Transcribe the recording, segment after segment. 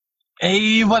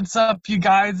Hey, what's up, you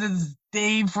guys? It's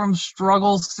Dave from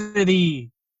Struggle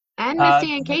City. And Uh,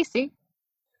 Missy and Casey.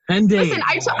 and Listen, Dave,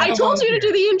 I why am told I you to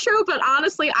do here? the intro, but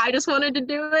honestly, I just wanted to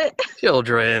do it.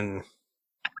 Children,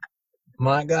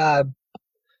 My God,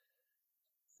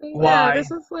 So yeah, why?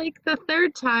 this is like the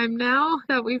third time now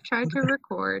that we've tried to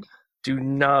record. do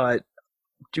not,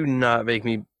 do not make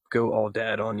me go all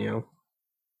dad on you.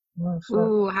 Oh, fuck.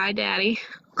 Ooh, hi, Daddy.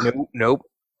 Nope, nope,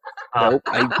 Ah, nope.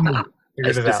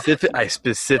 figured it out. I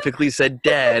specifically said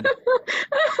dad,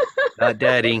 not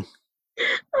daddy.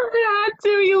 I had to.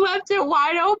 You left it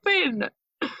wide open.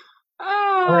 All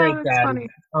right, Oh, that's Daddy. funny.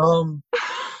 Um,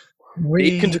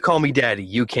 Dave can we. call me daddy.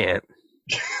 You can't.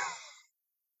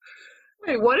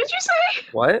 Wait, what did you say?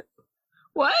 What?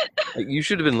 What? You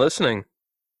should have been listening.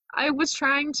 I was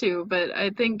trying to, but I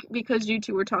think because you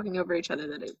two were talking over each other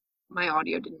that my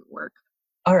audio didn't work.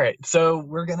 All right, so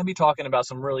we're gonna be talking about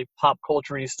some really pop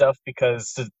culture-y stuff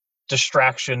because the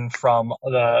distraction from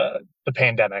the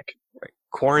pandemic.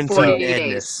 Quarantine So, 48 days.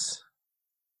 madness.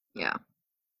 Yeah.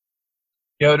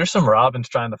 yo, there's some Robins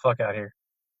trying to fuck out here.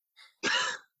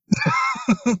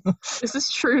 This is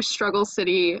true Struggle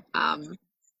City Well,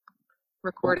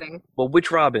 recording. well,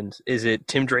 which Robins? Is it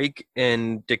Tim Drake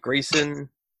and Dick Grayson?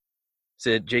 Is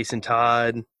it Jason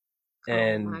Todd Oh my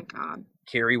and god.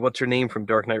 Carrie? What's her name from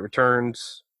Dark Knight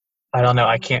Returns? I don't know.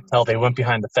 I can't tell. They went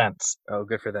behind the fence. Oh,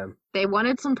 good for them. They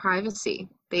wanted some privacy.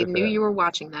 They Good for knew you them. were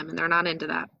watching them and they're not into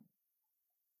that.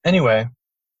 Anyway,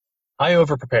 I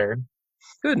overprepared.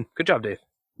 Good job, Dave.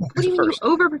 What do It's a you mean you first.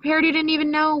 over prepared? You didn't even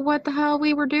know what the hell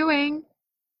we were doing.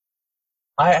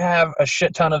 I have a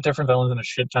shit ton of different villains and a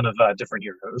shit ton of different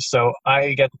heroes, so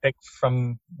I get to pick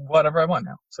from whatever I want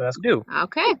now. So that's You cool. do.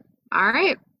 Okay. All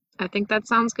right. I think that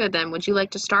sounds good then. Would you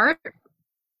like to start?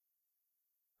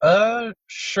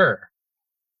 Sure.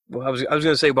 Well, I was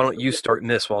gonna say, why don't you start in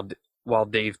this while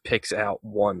Dave picks out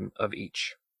one of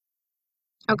each.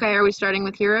 Okay, are we starting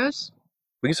with heroes?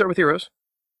 We can start with heroes.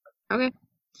 Okay.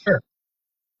 Sure.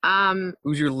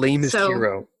 Who's your lamest So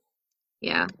hero?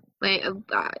 yeah. Like,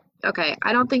 okay,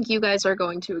 I don't think you guys are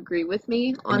going to agree with me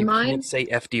And on you mine. can't say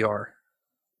FDR.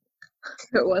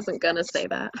 I wasn't gonna say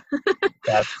that.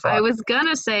 That's I fucked. was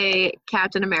gonna say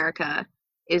Captain America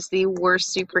is the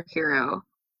worst superhero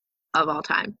of all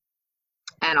time,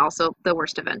 and also the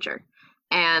worst Avenger.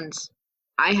 And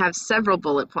I have several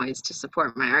bullet points to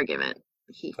support my argument.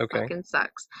 He Okay. fucking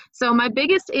sucks. So my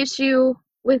biggest issue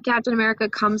with Captain America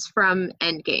comes from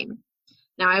Endgame.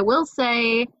 Now I will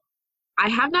say I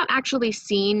have not actually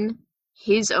seen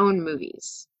his own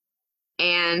movies.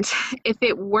 And if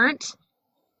it weren't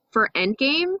for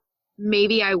Endgame,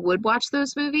 maybe I would watch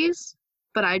those movies,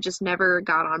 but I just never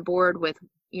got on board with,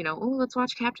 oh, let's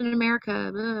watch Captain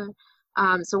America.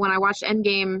 So when I watched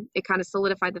Endgame, it kind of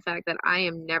solidified the fact that I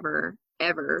am never,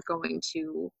 ever going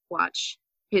to watch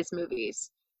his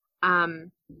movies.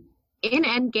 Um, in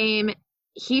Endgame,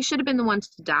 he should have been the one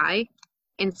to die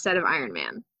instead of Iron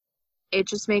Man. It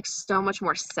just makes so much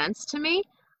more sense to me.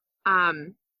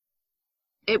 Um,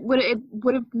 it would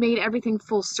have made everything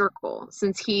full circle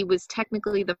since he was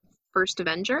technically the first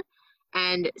Avenger,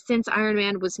 and since Iron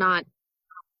Man was not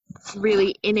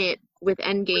really in it with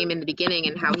Endgame in the beginning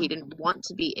and how he didn't want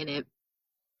to be in it,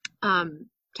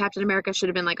 Captain America should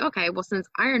have been like, okay, well, since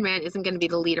Iron Man isn't going to be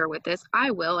the leader with this,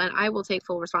 I will, and I will take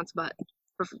full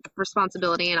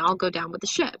responsibility, and I'll go down with the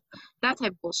ship. That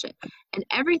type of bullshit. And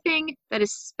everything that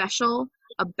is special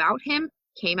about him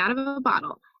came out of a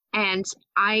bottle. And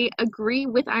I agree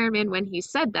with Iron Man when he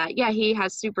said that. Yeah, he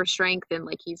has super strength and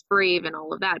like he's brave and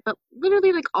all of that. But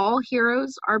literally, like all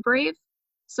heroes are brave.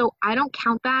 So I don't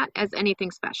count that as anything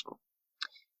special.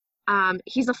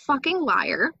 He's a fucking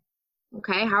liar.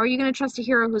 Okay, how are you going to trust a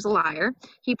hero who's a liar?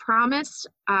 He promised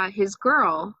his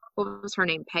girl, what was her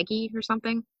name, Peggy or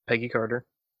something? Peggy Carter.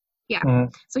 Yeah.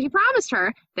 Mm. So he promised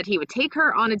her that he would take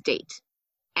her on a date,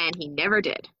 and he never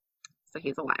did. So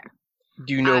he's a liar.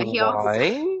 Do you know He also,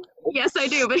 why? yes, I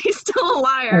do, but he's still a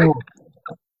liar. Ooh,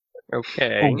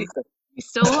 Okay. ooh. He's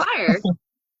still a liar.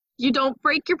 You don't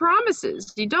break your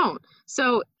promises. You don't.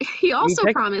 So he I mean, also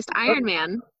promised Iron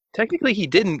Man. technically he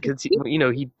didn't because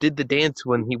he did the dance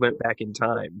when he went back in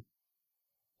time,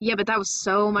 Yeah, but that was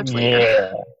so much later.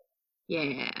 Yeah.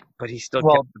 Yeah. but he still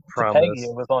Well, kept the to Peggy, promise.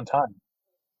 it was on time.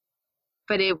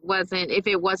 But if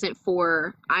it wasn't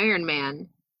for Iron Man,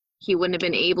 he wouldn't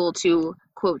have been able to,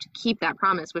 quote, keep that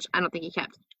promise, which I don't think he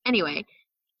kept. Anyway,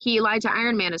 he lied to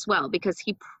Iron Man as well because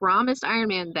he promised Iron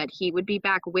Man that he would be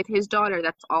back with his daughter.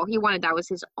 That's all he wanted. That was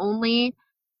his only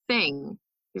thing.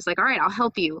 He's like, all right, I'll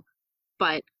help you,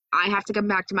 but I have to come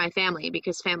back to my family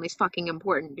because family's fucking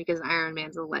important because Iron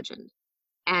Man's a legend.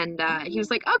 And he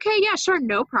was like, okay, yeah, sure,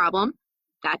 no problem.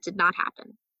 That did not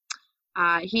happen.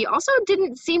 He also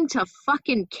didn't seem to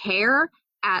fucking care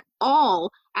at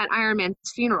all at Iron Man's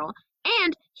funeral.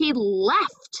 And he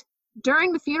left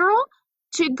during the funeral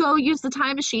to go use the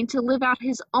time machine to live out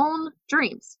his own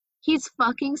dreams. He's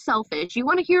fucking selfish. You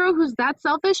want a hero who's that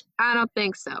selfish? I don't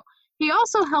think so. He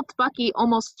also helped Bucky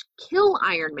almost kill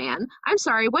Iron Man. I'm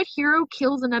sorry, what hero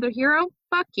kills another hero?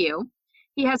 Fuck you.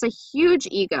 He has a huge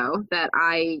ego that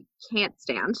I can't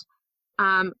stand.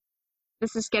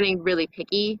 This is getting really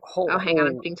picky. Oh, hang on,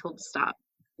 I'm being told to stop.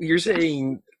 You're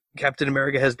saying Captain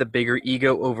America has the bigger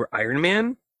ego over Iron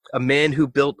Man? A man who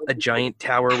built a giant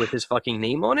tower with his fucking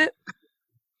name on it?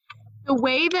 The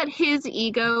way that his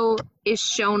ego is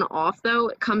shown off, though,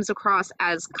 it comes across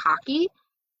as cocky.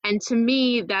 And to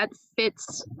me, that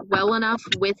fits well enough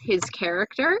with his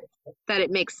character that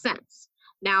it makes sense.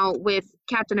 Now, with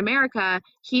Captain America,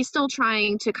 he's still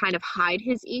trying to kind of hide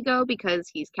his ego because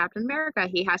he's Captain America.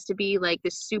 He has to be like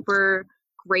this super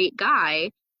great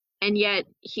guy, and yet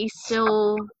he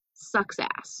still sucks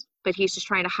ass. But he's just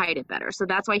trying to hide it better. So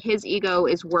that's why his ego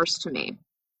is worse to me.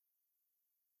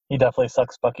 He definitely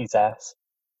sucks Bucky's ass.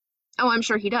 Oh, I'm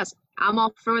sure he does. I'm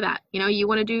all for that. You know, you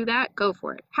want to do that? Go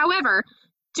for it. However,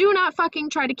 do not fucking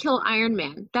try to kill Iron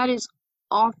Man. That is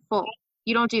awful.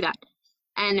 You don't do that.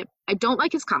 And I don't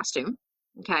like his costume.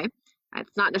 Okay?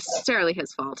 It's not necessarily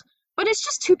his fault. But it's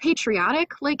just too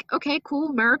patriotic. Like, okay, cool,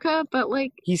 America, but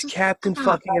like... He's Captain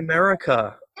fucking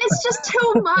America. It's just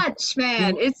too much,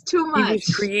 man. It's too much. He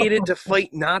was created to fight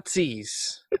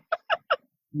Nazis.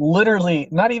 Literally,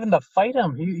 not even to fight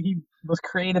him. He was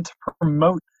created to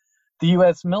promote the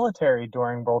U.S. military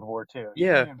during World War II.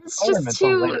 Yeah.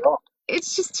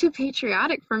 It's just too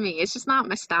patriotic for me. It's just not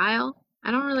my style.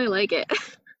 I don't really like it.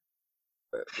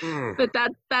 But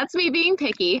that's me being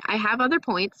picky. I have other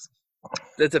points.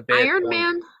 That's a bad Iron point.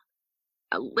 Man,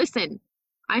 listen,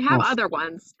 I have other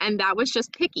ones, and that was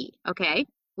just picky, okay?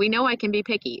 We know I can be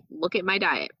picky. Look at my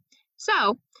diet.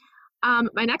 So,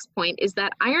 my next point is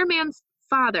that Iron Man's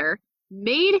father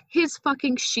made his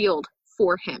fucking shield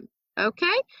for him, okay?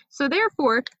 So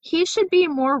therefore, he should be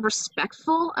more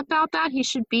respectful about that. He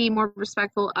should be more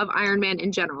respectful of Iron Man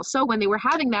in general. So when they were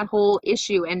having that whole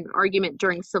issue and argument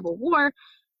during Civil War,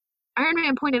 Iron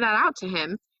Man pointed that out to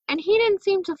him, and he didn't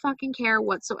seem to fucking care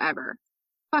whatsoever.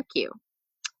 Fuck you.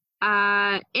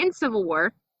 In Civil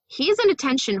War, he's an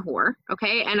attention whore,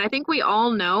 okay? And I think we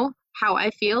all know how I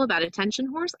feel about attention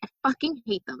whores. I fucking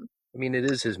hate them. I mean, it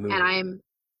is his movie. And I'm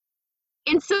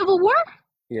in Civil War?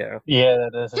 Yeah. Yeah,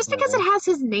 that is. Just because it has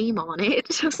his name on it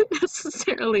doesn't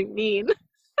necessarily mean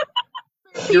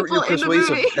Your people in the persuasive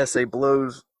movie. essay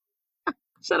blows.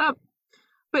 Shut up.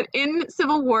 But in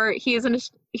Civil War, he's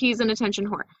an attention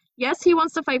whore. Yes, he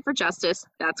wants to fight for justice.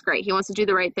 That's great. He wants to do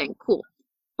the right thing. Cool.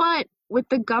 But with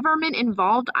the government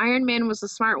involved, Iron Man was the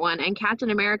smart one, and Captain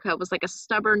America was like a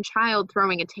stubborn child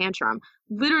throwing a tantrum.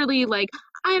 Literally like,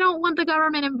 I don't want the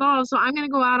government involved, so I'm going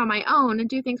to go out on my own and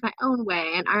do things my own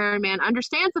way. And Iron Man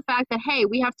understands the fact that, hey,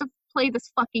 we have to play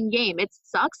this fucking game. It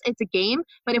sucks. It's a game.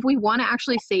 But if we want to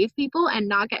actually save people and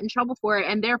not get in trouble for it,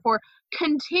 and therefore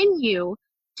continue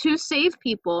to save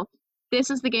people, this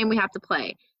is the game we have to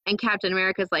play. And Captain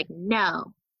America's like, no,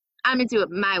 I'm going to do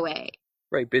it my way.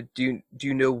 Right, but do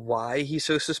you know why he's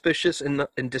so suspicious and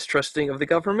distrusting of the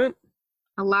government?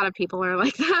 A lot of people are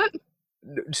like that.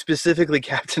 Specifically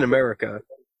Captain America.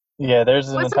 Yeah, there's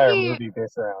an entire movie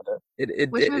based around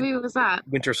it. Which movie was that?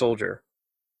 Winter Soldier.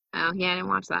 Oh, yeah, I didn't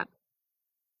watch that.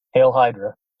 Hail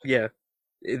Hydra. Yeah.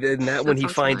 And that when he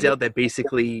finds out that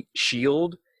basically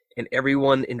S.H.I.E.L.D. and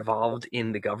everyone involved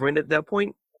in the government at that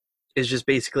point is just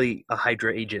basically a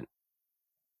Hydra agent.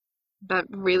 That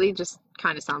really just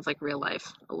kind of sounds like real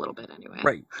life a little bit anyway.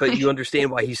 Right, but you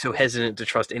understand why he's so hesitant to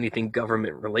trust anything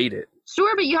government related.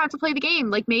 Sure, but you have to play the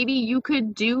game. Like, maybe you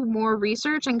could do more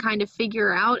research and kind of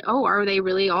figure out, oh, are they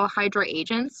really all Hydra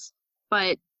agents?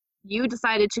 But you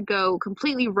decided to go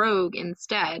completely rogue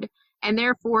instead, and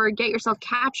therefore get yourself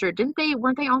captured.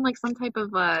 Weren't they on like some type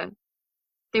of,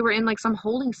 they were in like some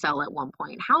holding cell at one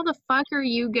point. How the fuck are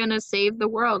you gonna save the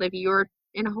world if you're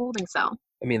in a holding cell?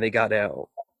 I mean, they got out.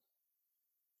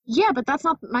 Yeah, but that's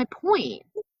not my point.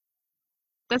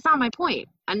 That's not my point.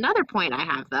 Another point I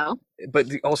have, though. But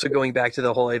also going back to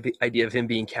the whole idea of him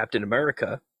being Captain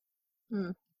America,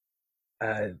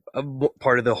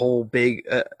 part of the whole big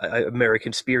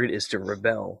American spirit is to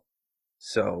rebel.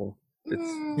 So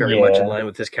it's very much in line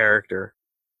with his character.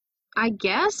 I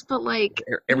guess, but like,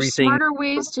 there's smarter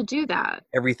ways to do that.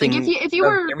 Everything, like if you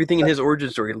were everything in his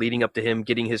origin story leading up to him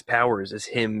getting his powers is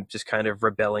him just kind of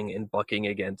rebelling and bucking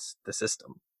against the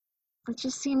system. It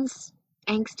just seems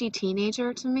angsty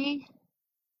teenager to me.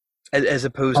 As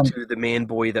opposed to the man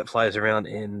boy that flies around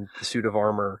in the suit of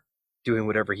armor doing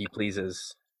whatever he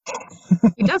pleases.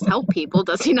 He does help people,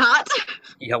 does he not?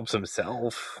 He helps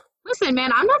himself. Listen,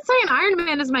 man, I'm not saying Iron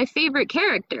Man is my favorite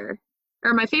character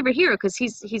or my favorite hero because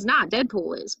he's not.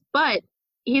 Deadpool is, but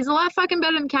he's a lot fucking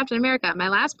better than Captain America. My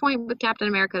last point with Captain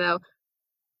America, though,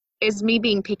 is me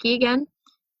being picky again.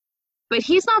 But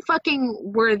he's not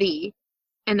fucking worthy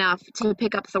enough to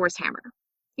pick up Thor's hammer.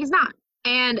 He's not.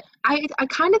 And I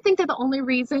kind of think that the only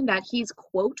reason that he's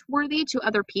quote worthy to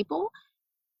other people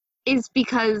is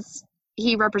because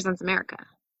he represents America.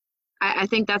 I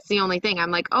think that's the only thing. I'm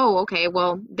like, oh, okay,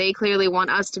 well, they clearly want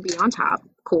us to be on top.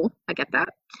 Cool, I get that.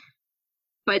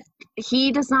 But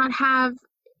he doesn't have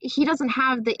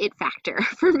the it factor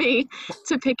for me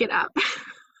to pick it up.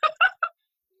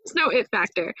 There's no it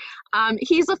factor.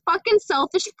 He's a fucking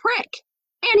selfish prick.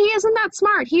 And he isn't that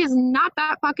smart. He is not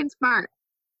that fucking smart.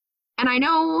 And I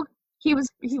know he was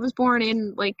born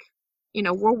in like,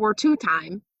 World War II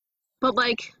time. But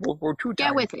like World War II time.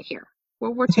 Get with it here.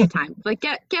 World War II time. Like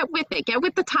get with it. Get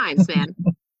with the times, man.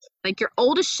 Like you're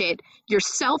old as shit. You're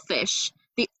selfish.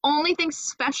 The only thing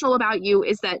special about you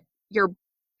is that you're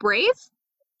brave.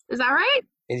 Is that right?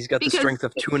 And he's got the strength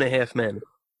of 2.5 men.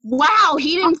 Wow,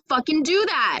 he didn't fucking do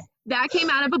that. That came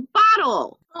out of a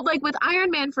bottle. Like with Iron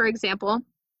Man, for example,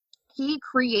 he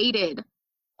created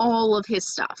all of his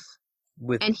stuff.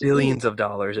 With billions of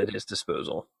dollars at his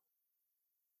disposal.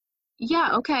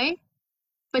 Yeah, okay.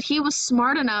 But he was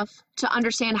smart enough to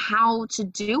understand how to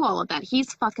do all of that.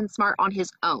 He's fucking smart on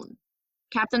his own.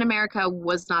 Captain America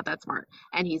was not that smart,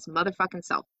 and he's motherfucking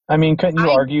self. I mean, couldn't you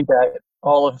argue that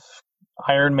all of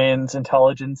Iron Man's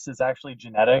intelligence is actually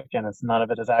genetic, and none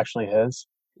of it is actually his?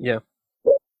 Yeah.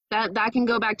 That can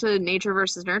go back to nature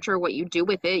versus nurture. What you do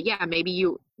with it. Yeah, maybe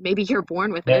you're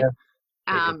born with it.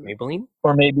 Maybelline?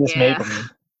 Or maybe it's Maybelline.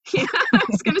 Yeah, I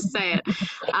was gonna say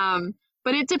it.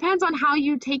 But it depends on how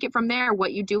you take it from there,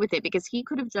 what you do with it, because he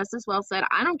could have just as well said,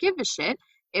 I don't give a shit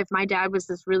if my dad was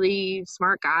this really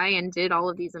smart guy and did all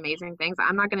of these amazing things.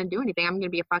 I'm not going to do anything. I'm going to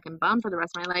be a fucking bum for the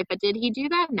rest of my life. But did he do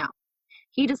that? No.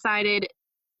 He decided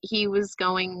he was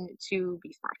going to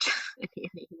be smart. And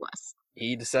he was.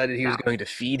 He decided he was going to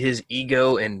feed his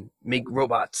ego and make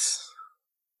robots.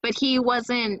 But he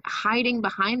wasn't hiding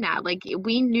behind that. Like,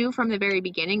 we knew from the very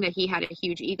beginning that he had a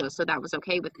huge ego, so that was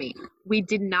okay with me. We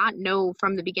did not know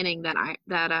from the beginning that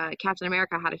Captain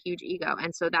America had a huge ego,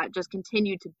 and so that just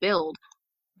continued to build,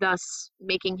 thus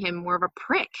making him more of a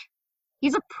prick.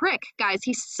 He's a prick, guys.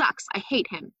 He sucks. I hate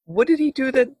him. What did he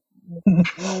do that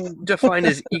you define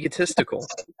as egotistical?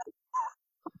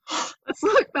 Let's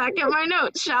look back at my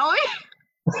notes, shall we?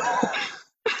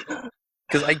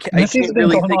 Because I can't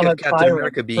really think of Captain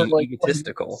America being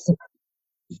egotistical.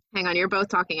 Hang on, you're both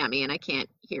talking at me, and I can't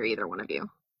hear either one of you.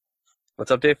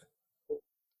 What's up, Dave?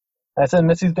 I said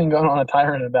Missy's been going on a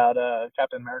tyrant about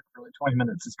Captain America for like 20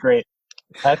 minutes. It's great.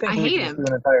 I think we should do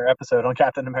an entire episode on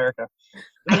Captain America.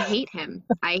 I hate him.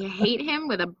 I hate him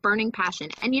with a burning passion.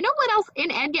 And you know what else in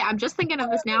Endgame? I'm just thinking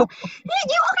of this now.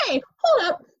 Okay,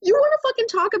 hold up. You want to fucking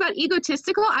talk about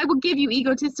egotistical? I will give you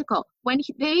egotistical. When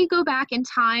they go back in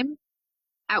time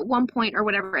at one point or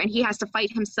whatever, and he has to fight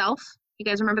himself. You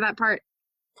guys remember that part?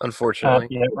 Unfortunately.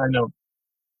 Yeah, I know.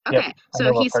 Okay, yep,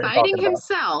 so he's fighting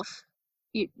himself.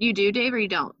 You do, Dave, or you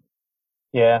don't?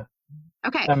 Yeah.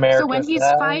 Okay, America so when he's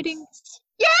fighting...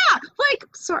 Yeah! Like,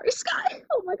 sorry, Sky.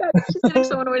 Oh my god, she's getting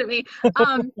so annoyed at me.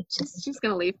 She's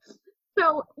gonna leave.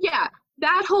 So, yeah,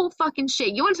 that whole fucking shit.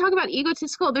 You want to talk about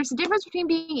egotistical? There's a difference between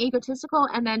being egotistical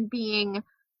and then being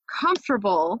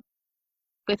comfortable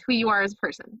with who you are as a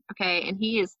person, okay? And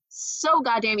he is so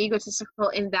goddamn egotistical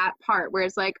in that part where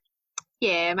it's like,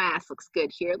 yeah, my ass looks good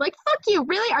here. Like, fuck you,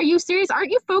 really? Are you serious? Aren't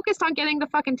you focused on getting the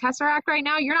fucking Tesseract right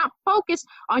now? You're not focused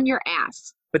on your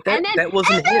ass. But that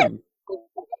wasn't him.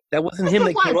 That wasn't him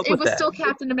that came up with that. It was still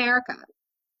Captain America.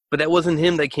 But that wasn't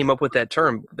him that came up with that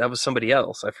term. That was somebody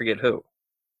else. I forget who.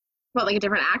 What, like a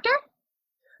different actor?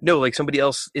 No, like somebody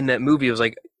else in that movie was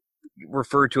like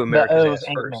referred to America's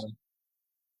ass first.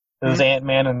 It was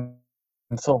Ant-Man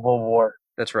and Civil War.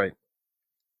 That's right.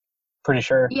 Pretty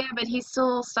sure. Yeah, but he's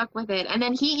still stuck with it. And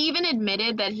then he even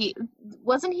admitted that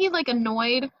wasn't he like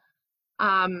annoyed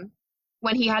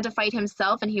when he had to fight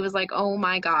himself, and he was like, oh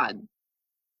my god,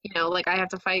 like I have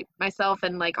to fight myself,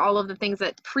 and like all of the things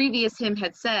that previous him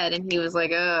had said, and he was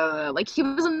like he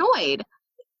was annoyed.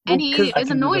 And he is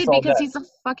annoyed because he's a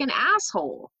fucking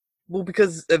asshole. Well,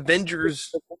 because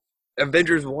Avengers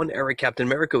 1 era Captain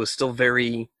America was still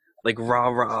very like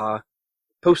rah-rah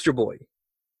poster boy.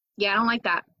 Yeah, I don't like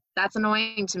that. That's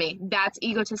annoying to me. That's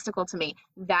egotistical to me.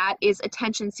 That is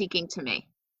attention-seeking to me.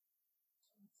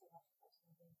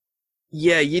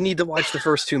 Yeah, you need to watch the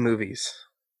first 2 movies.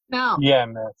 No. Yeah,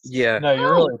 Miss. Yeah. No, you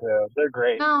really do. They're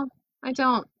great. No, I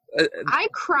don't. I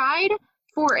cried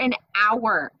for an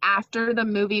hour after the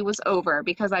movie was over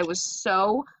because I was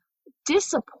so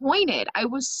disappointed. I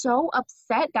was so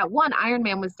upset that 1, Iron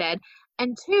Man was dead,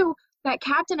 and 2, that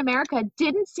Captain America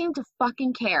didn't seem to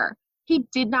fucking care. He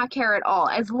did not care at all.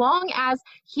 As long as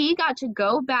he got to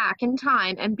go back in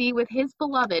time and be with his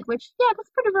beloved, which, yeah,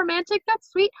 that's pretty romantic,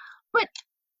 that's sweet, but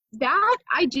that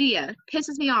idea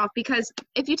pisses me off because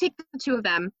if you take the 2 of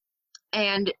them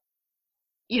and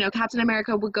Captain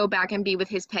America would go back and be with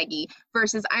his Peggy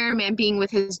versus Iron Man being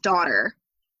with his daughter,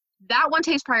 that one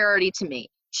takes priority to me.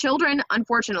 Children,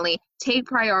 unfortunately, take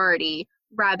priority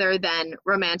rather than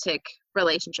romantic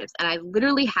relationships. And I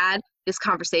literally had this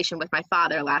conversation with my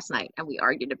father last night, and we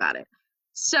argued about it.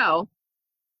 So,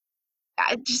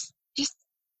 I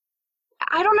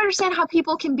I don't understand how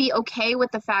people can be okay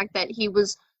with the fact that he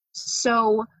was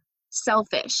so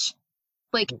selfish.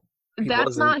 Like,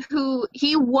 that's not who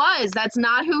he was. That's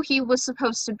not who he was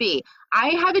supposed to be. I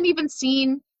haven't even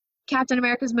seen Captain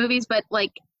America's movies, but,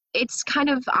 like, it's kind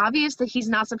of obvious that he's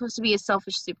not supposed to be a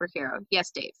selfish superhero.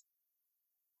 Yes, Dave.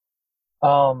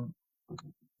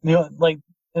 Like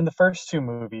in the first 2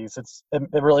 movies, it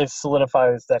really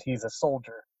solidifies that he's a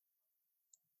soldier,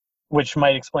 which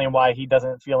might explain why he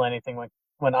doesn't feel anything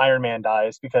when Iron Man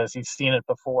dies, because he's seen it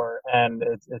before, and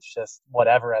it's just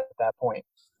whatever at that point.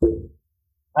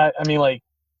 I mean, like,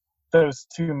 those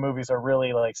 2 movies are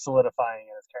really, like, solidifying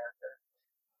his character.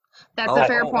 That's a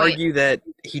fair I'll point. argue that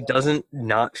he doesn't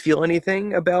not feel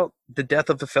anything about the death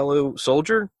of a fellow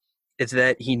soldier. It's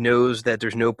that he knows that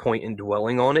there's no point in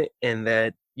dwelling on it, and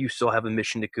that you still have a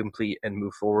mission to complete and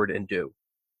move forward and do.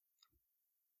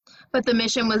 But the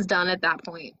mission was done at that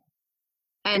point.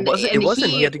 And it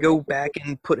wasn't. He had to go back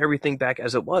and put everything back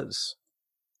as it was.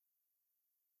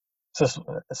 So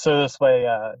this way,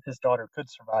 his daughter could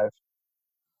survive.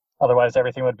 Otherwise,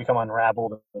 everything would become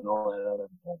unraveled and all that other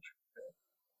bullshit.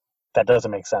 That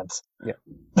doesn't make sense. Yeah.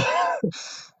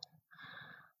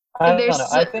 I don't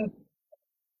know.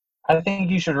 I think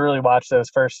you should really watch those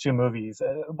first 2 movies.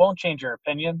 It won't change your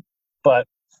opinion, but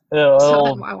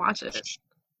so why watch it?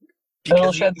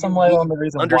 It'll shed some light on the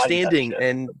reason understanding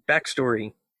and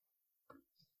backstory.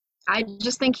 I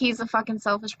just think he's a fucking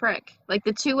selfish prick. Like,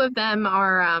 the 2 of them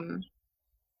are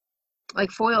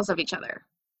like foils of each other,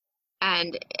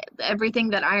 and everything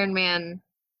that Iron Man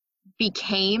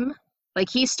became, like,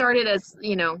 he started as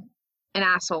an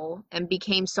asshole and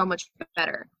became so much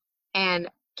better, and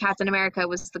Captain America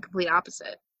was the complete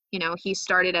opposite. He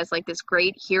started as, like, this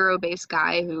great hero-based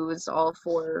guy who was all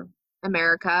for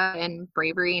America and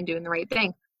bravery and doing the right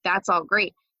thing. That's all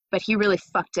great, but he really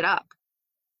fucked it up,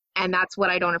 and that's what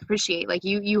I don't appreciate. Like,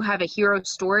 you have a hero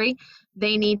story,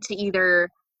 they need to either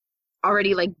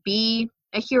already, like, be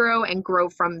a hero and grow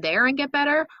from there and get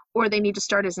better, or they need to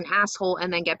start as an asshole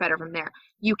and then get better from there.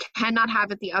 You cannot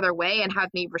have it the other way and have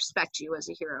me respect you as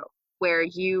a hero, where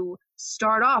you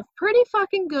start off pretty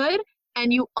fucking good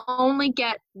and you only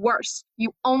get worse.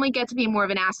 You only get to be more of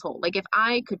an asshole. Like, if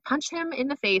I could punch him in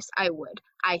the face, I would.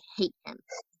 I hate him.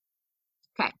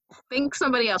 Okay, think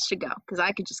somebody else should go, because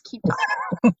I could just keep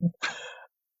talking.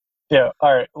 Yeah,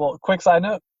 all right. Well, quick side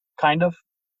note, kind of.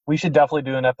 We should definitely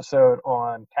do an episode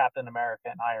on Captain America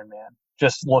and Iron Man,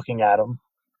 just looking at them.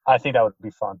 I think that would be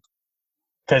fun.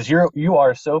 Because you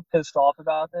are so pissed off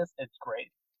about this, it's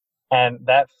great. And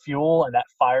that fuel and that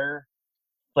fire,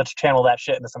 let's channel that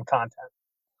shit into some content.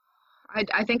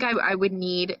 I think I would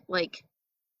need, like,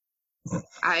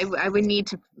 I would need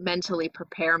to mentally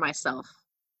prepare myself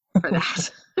for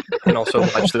that. And also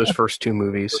watch those first 2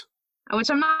 movies. Which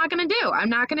I'm not going to do. I'm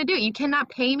not going to do it. You cannot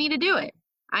pay me to do it.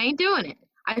 I ain't doing it.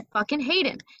 I fucking hate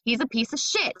him. He's a piece of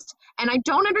shit. And I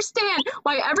don't understand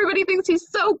why everybody thinks he's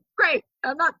so great.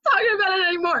 I'm not talking about it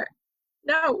anymore.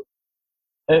 No.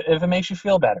 If it makes you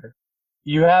feel better,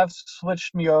 you have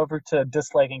switched me over to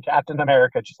disliking Captain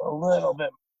America just a little bit.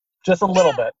 Just a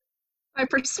little bit. My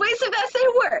persuasive essay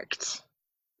worked.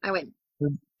 I win.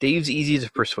 Dave's easy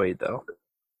to persuade, though.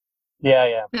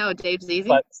 Yeah. No, Dave's easy.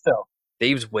 But still.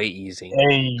 Dave's way easy.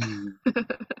 Hey.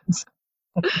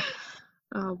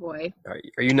 Oh, boy. All right,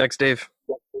 are you next, Dave?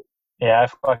 Yeah, I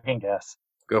fucking guess.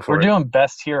 Go for it. We're doing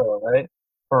best hero, right?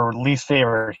 Or least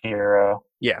favorite hero.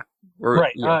 Yeah.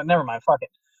 Right. Yeah. Never mind. Fuck it.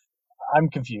 I'm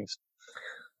confused.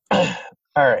 All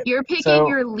right. You're picking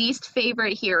your least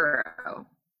favorite hero.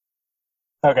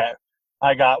 Okay.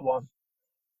 I got one.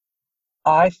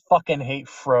 I fucking hate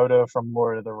Frodo from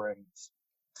Lord of the Rings.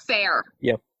 Fair.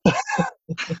 Yep.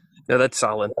 No, that's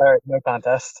solid. All right, no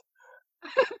contest.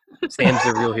 Sam's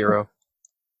the real hero.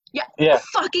 Yeah, Yeah.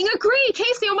 fucking agree,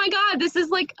 Casey. Oh my god, this is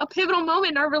like a pivotal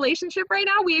moment in our relationship right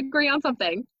now. We agree on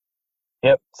something.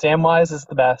 Yep. Samwise is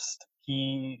the best.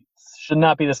 He should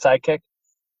not be the sidekick.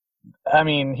 I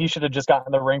mean, he should have just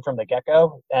gotten the ring from the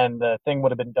get-go, and the thing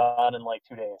would have been done in like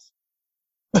 2 days.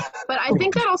 But I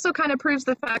think that also kind of proves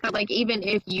the fact that, like, even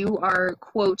if you are,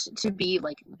 quote, to be,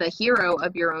 like, the hero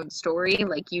of your own story,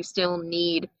 like, you still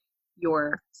need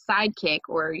your sidekick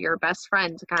or your best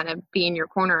friend to kind of be in your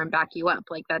corner and back you up.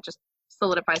 Like, that just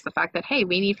solidifies the fact that, hey,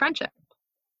 we need friendship.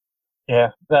 Yeah.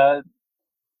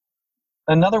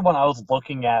 Another one I was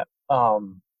looking at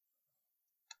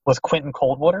was Quentin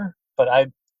Coldwater, but I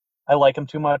like him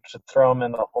too much to throw him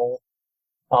in the hole.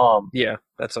 Yeah,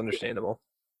 that's understandable.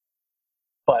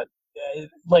 But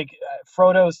like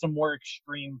Frodo is the more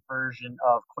extreme version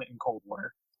of Quentin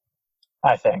Coldwater,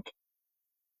 I think.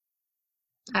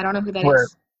 I don't know who that Where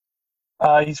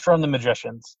is. he's from The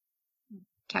Magicians.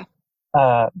 Okay.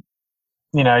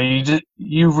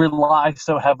 You rely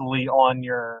so heavily on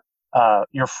your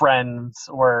friends,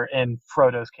 or in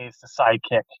Frodo's case, the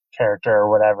sidekick character or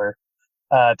whatever,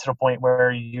 to the point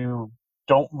where you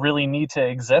don't really need to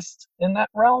exist in that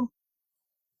realm.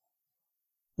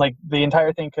 Like the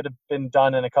entire thing could have been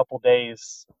done in a couple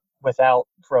days without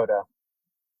Frodo,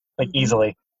 like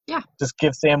easily. Yeah. Just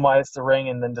give Samwise the ring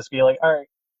and then just be like, all right,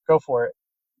 go for it.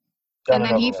 Done And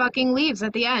then he over with. fucking leaves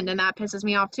at the end, and that pisses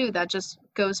me off too. That just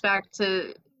goes back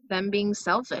to them being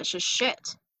selfish as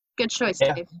shit. Good choice,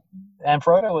 Yeah. Dave. And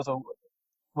Frodo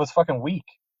was fucking weak.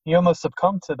 He almost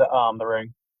succumbed to the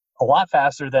ring a lot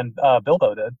faster than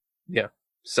Bilbo did. Yeah,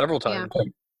 several times. Yeah.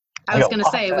 I was gonna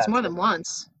say it was more than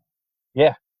once.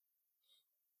 Yeah.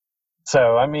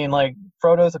 So I mean, like,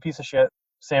 Frodo's a piece of shit.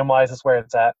 Samwise is where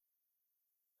it's at.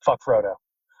 Fuck Frodo.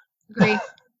 Agree.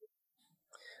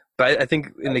 But I think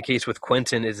in the case with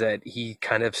Quentin is that he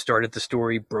kind of started the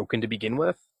story broken to begin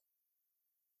with.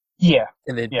 Yeah.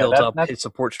 And then Yeah, built up that's his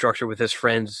support structure with his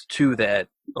friends to that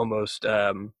almost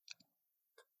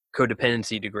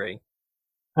codependency degree.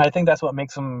 I think that's what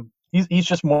makes him. He's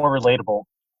just more relatable.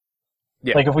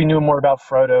 Yeah. Like if we knew more about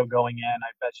Frodo going in, I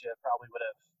bet you it probably would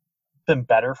have been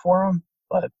better for him.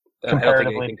 But I don't think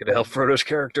comparatively, anything could have helped Frodo's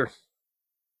character.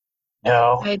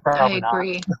 no, I probably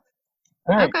agree. not.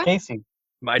 All right, Okay. Casey.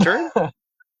 My turn?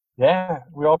 Yeah,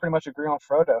 we all pretty much agree on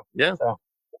Frodo. Yeah. So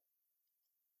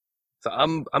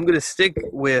I'm gonna stick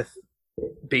with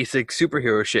basic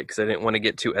superhero shit because I didn't want to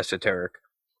get too esoteric,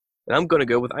 and I'm gonna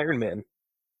go with Iron Man.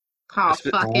 Oh,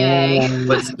 fuck A.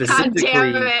 But God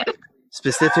damn it.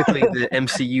 specifically the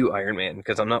MCU Iron Man,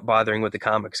 because I'm not bothering with the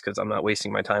comics because I'm not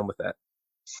wasting my time with that.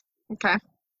 Okay.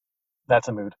 that's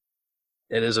a mood.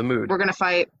 It is a mood. We're gonna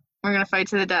fight. We're gonna fight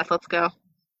to the death. Let's go.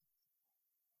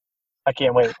 I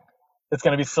can't wait. It's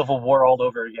gonna be Civil War all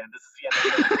over again. This is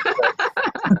the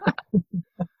end of the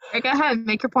Right, go ahead.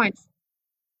 Make your points.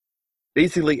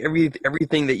 Basically,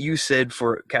 everything that you said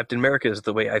for Captain America is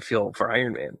the way I feel for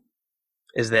Iron Man.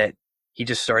 Is that he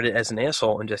just started as an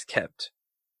asshole and just kept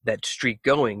that streak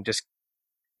going, just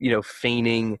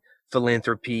feigning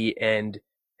philanthropy and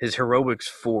his heroics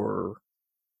for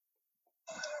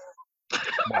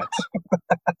what?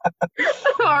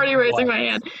 I'm already raising my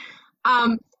hand.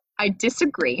 I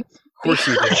disagree. Of course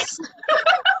you do.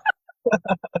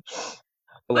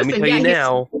 But let me Listen, tell you yeah,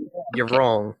 now, you're okay.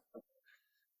 wrong.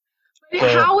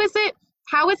 How is it?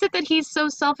 How is it that he's so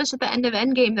selfish at the end of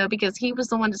Endgame though? Because he was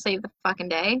the one to save the fucking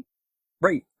day.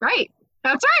 Right. Right.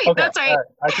 That's right. Okay, That's right.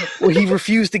 Well, he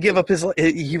refused to give up his.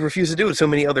 He refused to do it so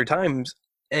many other times,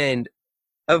 and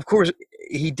of course,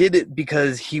 he did it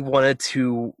because he wanted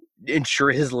to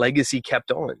ensure his legacy kept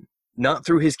on, not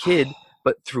through his kid,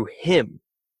 but through him.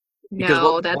 Because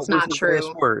No, what that's was not his true.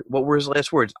 last word? What were his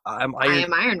last words? I am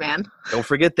Iron Man. Don't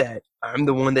forget that. I'm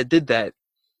the one that did that.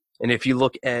 And if you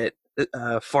look at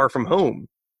Far From Home,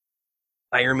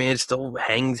 Iron Man still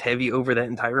hangs heavy over that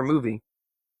entire movie.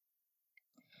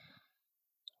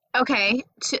 Okay,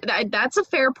 that's a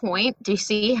fair point. Do you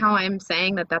see how I'm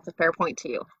saying that that's a fair point to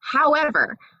you?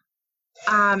 However,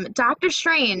 Doctor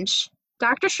Strange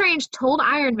told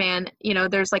Iron Man,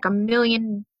 there's like a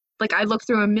million, like I looked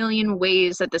through a million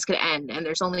ways that this could end, and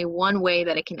there's only one way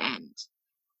that it can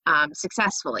end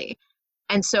successfully.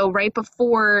 And so right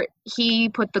before he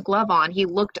put the glove on, he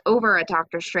looked over at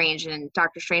Doctor Strange, and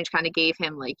Doctor Strange kind of gave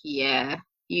him like, yeah,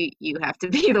 you have to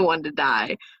be the one to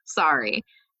die. Sorry.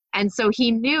 And so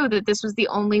he knew that this was the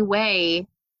only way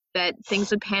that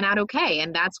things would pan out okay.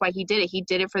 And that's why he did it. He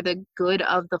did it for the good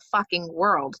of the fucking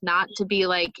world, not to be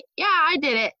like, yeah, I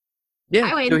did it. Yeah,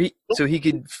 I win. so he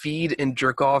could feed and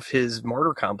jerk off his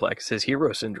martyr complex, his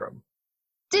hero syndrome.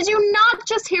 Did you not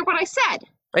just hear what I said?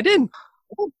 I did.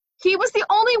 He was the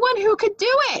only one who could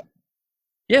do it.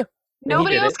 Yeah.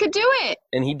 Nobody else could do it.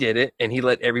 And he did it, and he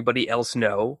let everybody else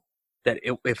know that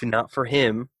if not for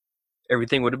him,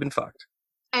 everything would have been fucked.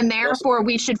 And therefore,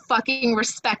 we should fucking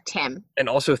respect him. And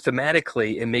also,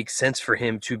 thematically, it makes sense for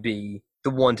him to be the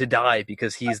one to die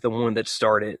because he's the one that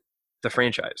started the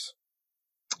franchise.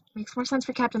 Makes more sense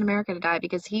for Captain America to die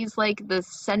because he's like the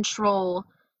central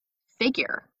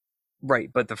figure. Right,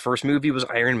 but the first movie was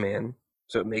Iron Man,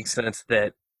 so it makes sense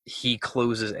that he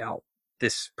closes out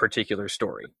this particular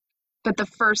story. But the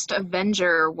first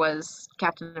Avenger was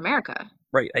Captain America.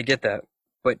 Right, I get that.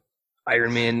 But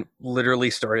Iron Man literally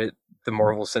started the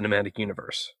Marvel Cinematic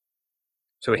Universe.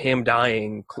 So him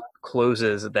dying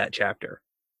closes that chapter.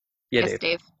 Yeah, Yes,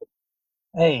 Dave.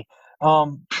 Hey,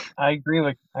 I agree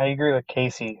with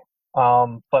Casey,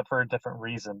 but for a different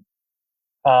reason.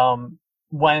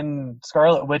 When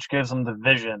Scarlet Witch gives him the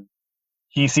vision,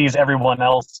 he sees everyone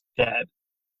else dead.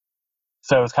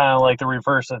 So it's kind of like the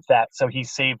reverse of that. So he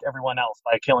saved everyone else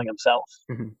by killing himself.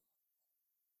 Mm-hmm.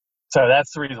 So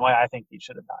that's the reason why I think he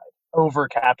should have died over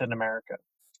Captain America.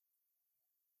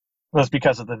 It was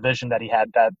because of the vision that he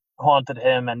had that haunted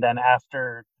him, and then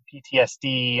after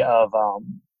PTSD of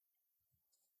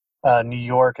New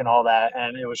York and all that,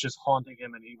 and it was just haunting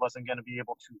him, and he wasn't going to be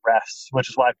able to rest, which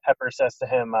is why Pepper says to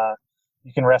him,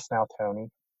 "You can rest now, Tony."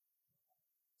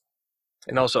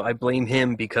 And also, I blame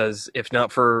him because if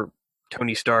not for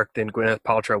Tony Stark, then Gwyneth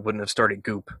Paltrow wouldn't have started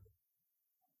Goop.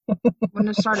 Wouldn't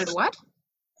have started what?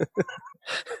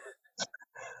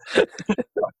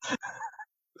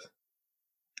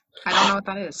 I don't know what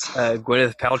that is.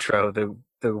 Gwyneth Paltrow,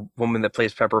 the woman that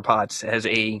plays Pepper Potts, has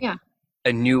a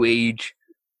new age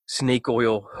snake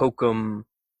oil hokum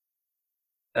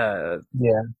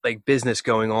like business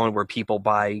going on where people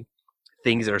buy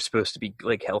things that are supposed to be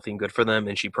like healthy and good for them,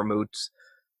 and she promotes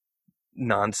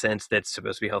nonsense that's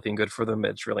supposed to be healthy and good for them.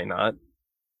 It's really not.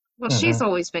 Well, she's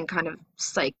always been kind of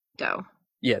psycho.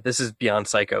 Yeah, this is beyond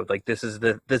psycho. Like this is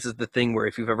the thing where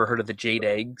if you've ever heard of the jade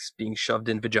eggs being shoved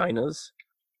in vaginas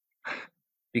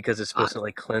because it's supposed to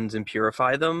like cleanse and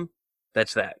purify them,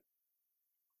 that's that.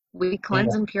 We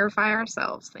cleanse and purify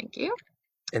ourselves. Thank you.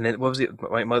 And then what was it?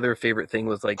 My other favorite thing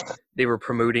was like they were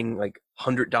promoting like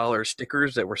 $100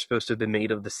 stickers that were supposed to have been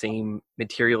made of the same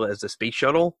material as the space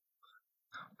shuttle.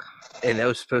 And that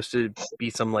was supposed to be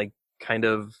some like kind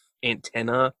of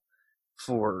antenna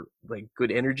for like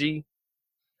good energy.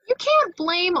 You can't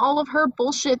blame all of her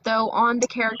bullshit though on the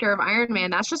character of Iron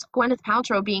Man. That's just Gwyneth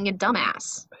Paltrow being a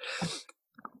dumbass.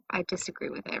 I disagree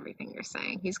with everything you're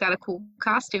saying. He's got a cool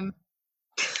costume.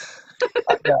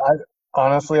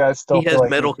 Honestly, I still he feel has like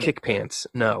metal kick pants.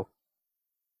 No.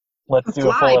 Let's do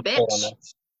a full episode on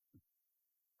this.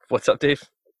 What's up, Dave?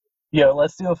 Yeah,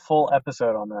 let's do a full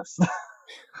episode on this.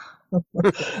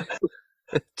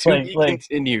 To be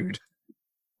continued.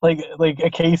 Like a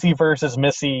Casey versus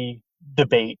Missy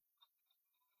debate.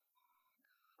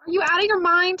 Are you out of your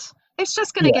mind? It's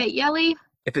just gonna get yelly.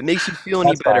 If it makes you feel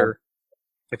any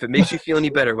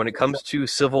better, when it comes to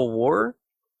Civil War,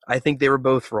 I think they were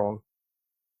both wrong.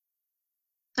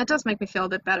 That does make me feel a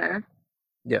bit better.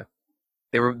 Yeah.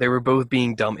 They were both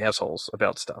being dumb assholes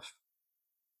about stuff.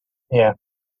 Yeah.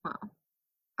 Wow.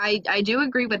 I do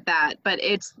agree with that, but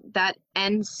it's that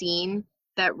end scene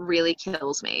that really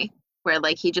kills me, where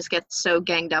like he just gets so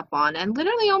ganged up on and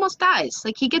literally almost dies.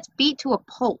 Like he gets beat to a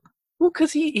pulp. Well,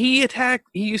 because he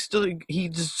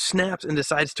just snaps and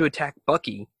decides to attack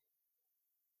Bucky.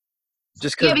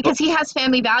 Yeah, because he has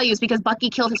family values because Bucky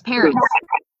killed his parents.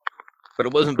 But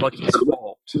it wasn't Bucky's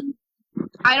fault.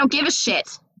 I don't give a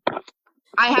shit.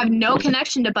 I have no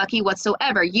connection to Bucky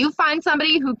whatsoever. You find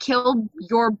somebody who killed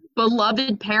your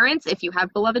beloved parents, if you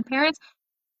have beloved parents,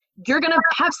 you're going to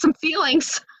have some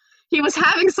feelings. He was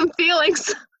having some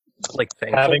feelings. Like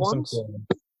thankful ones?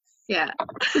 Yeah.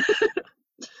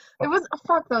 There was a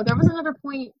fuck though. There was another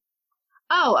point.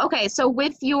 Oh, okay. So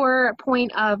with your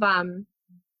point of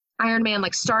Iron Man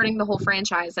like starting the whole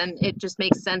franchise, and it just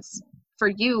makes sense for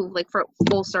you, like for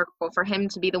full circle, for him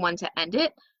to be the one to end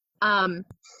it.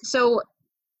 So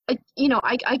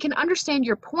I can understand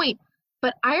your point,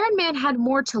 but Iron Man had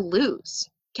more to lose.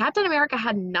 Captain America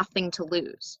had nothing to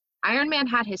lose. Iron Man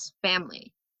had his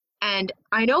family. And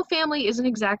I know family isn't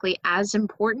exactly as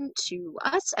important to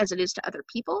us as it is to other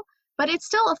people, but it's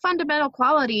still a fundamental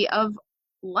quality of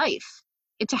life,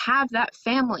 to have that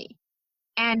family.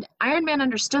 And Iron Man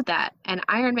understood that, and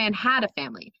Iron Man had a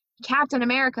family. Captain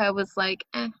America was like,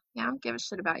 yeah, I don't give a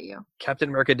shit about you. Captain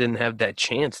America didn't have that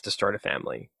chance to start a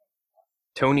family.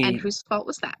 Tony. And whose fault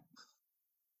was that?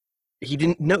 He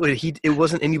didn't know it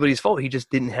wasn't anybody's fault. He just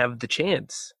didn't have the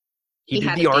chance. He He did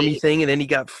had the a army date. thing, and then he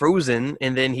got frozen,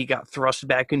 and then he got thrust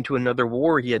back into another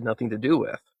war he had nothing to do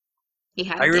with. He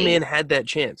had a Iron Man date. had that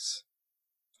chance.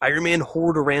 Iron Man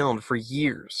whored around for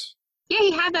years. Yeah,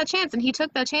 he had that chance, and he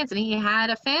took that chance, and he had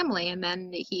a family, and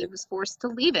then he was forced to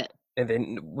leave it. And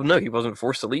then, well, no, he wasn't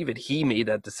forced to leave it. He made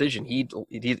that decision. He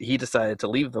decided to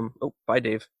leave them. Oh, bye,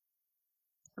 Dave.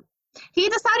 He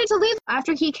decided to leave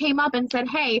after he came up and said,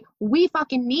 hey, we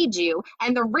fucking need you.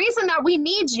 And the reason that we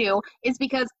need you is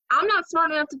because I'm not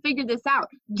smart enough to figure this out.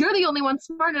 You're the only one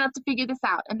smart enough to figure this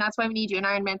out. And that's why we need you. And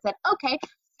Iron Man said, okay,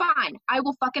 fine, I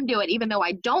will fucking do it, even though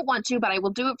I don't want to, but I will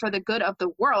do it for the good of the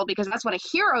world because that's what a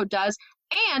hero does.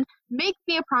 And make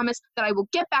me a promise that I will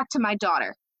get back to my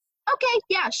daughter. Okay,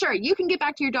 yeah, sure, you can get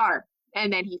back to your daughter.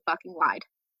 And then he fucking lied.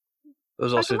 It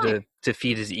was also to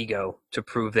feed his ego, to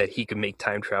prove that he could make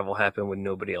time travel happen when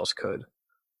nobody else could.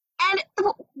 And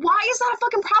why is that a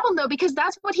fucking problem, though? Because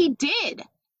that's what he did.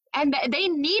 And they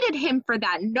needed him for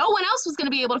that. No one else was going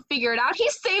to be able to figure it out. He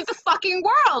saved the fucking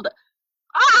world.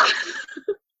 Ah!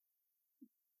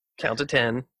 Count to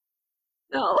 10.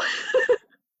 No.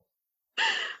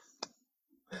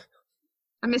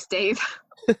 I miss Dave.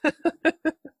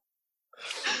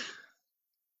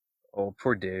 Oh,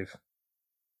 poor Dave.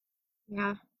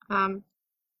 Yeah. I'm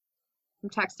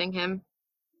texting him.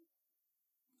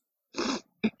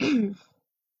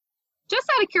 Just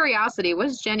out of curiosity, what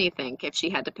does Jenny think if she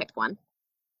had to pick one?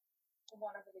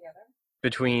 One over the other.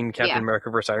 Between Captain Yeah. America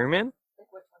versus Iron Man? Like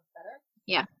which one's better?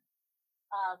 Yeah.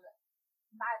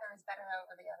 Neither is better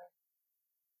over the other.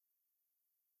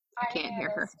 I can't hear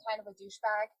her. Iron Man is kind of a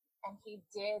douchebag, and he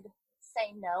did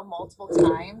say no multiple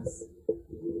times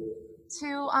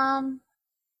to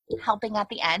helping at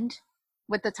the end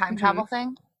with the time travel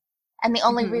thing. And the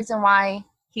only reason why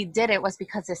he did it was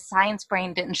because his science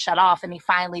brain didn't shut off, and he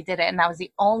finally did it. And that was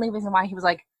the only reason why he was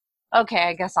like, okay,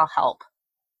 I guess I'll help.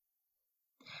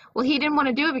 Well, he didn't want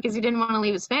to do it because he didn't want to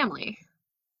leave his family.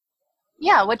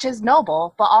 Yeah, which is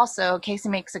noble, but also Casey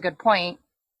makes a good point.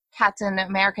 Captain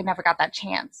America never got that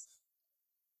chance.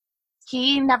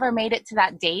 He never made it to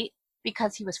that date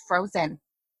because he was frozen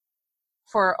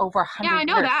for over 100 years. Yeah, I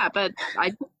know that, but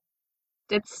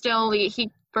it's still,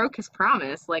 he broke his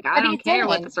promise. Like, I But don't care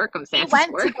what didn't. the circumstances He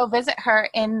went were. to go visit her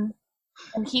and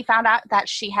he found out that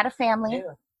she had a family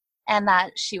and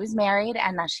that she was married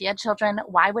and that she had children.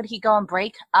 Why would he go and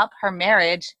break up her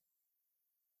marriage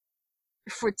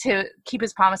to keep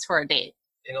his promise for a date?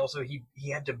 And also, he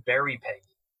had to bury Peggy.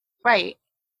 Right.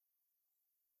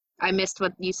 I missed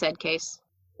what you said, Case.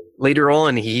 Later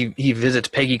on, he visits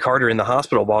Peggy Carter in the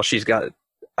hospital while she's got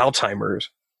Alzheimer's.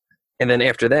 And then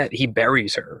after that, he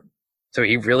buries her. So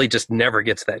he really just never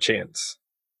gets that chance.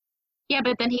 Yeah,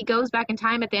 but then he goes back in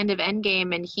time at the end of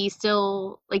Endgame and he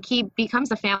still, like, he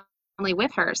becomes a family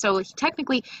with her. So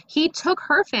technically, he took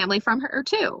her family from her,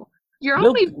 too. You're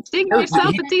only digging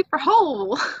yourself a deeper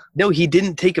hole. No, he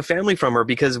didn't take a family from her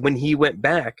because when he went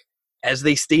back, as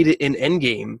they stated in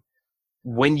Endgame,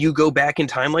 when you go back in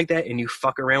time like that and you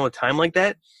fuck around with time like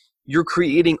that, you're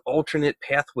creating alternate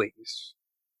pathways.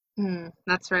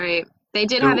 That's right. They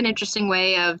did have an interesting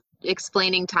way of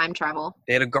explaining time travel.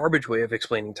 They had a garbage way of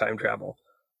explaining time travel.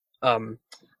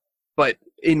 But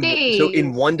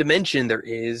in one dimension there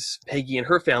is Peggy and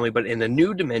her family, but in a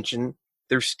new dimension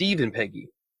there's Steve and Peggy.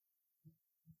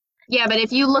 Yeah, but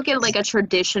if you look at like a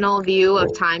traditional view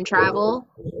of time travel,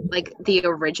 like the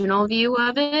original view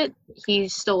of it, he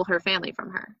stole her family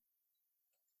from her.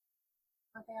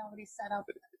 But they already set up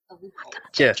the loophole.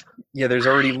 Yeah, there's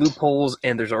already loopholes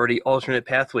and there's already alternate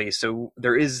pathways. So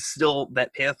there is still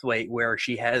that pathway where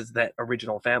she has that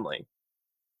original family.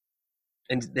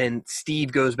 And then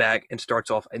Steve goes back and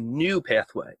starts off a new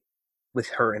pathway with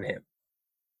her and him.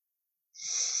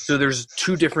 So there's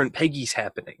two different Peggys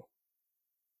happening.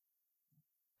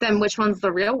 Then which one's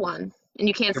the real one? And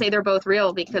you can't say they're both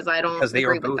real because I don't because they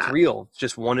agree are both with that. real.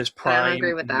 Just one is Prime, I don't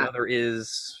agree with and that. the other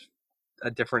is a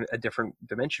different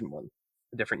dimension one,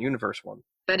 a different universe one.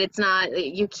 But it's not.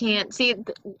 You can't see.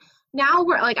 Now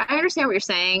we're like, I understand what you're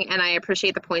saying, and I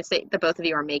appreciate the points that the both of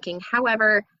you are making.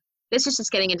 However, this is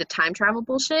just getting into time travel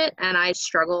bullshit, and I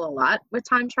struggle a lot with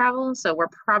time travel, so we're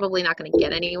probably not going to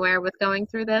get anywhere with going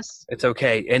through this. It's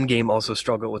okay. Endgame also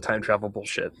struggled with time travel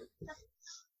bullshit.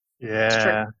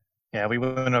 Yeah, we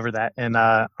went over that in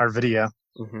our video.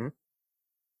 Mm-hmm.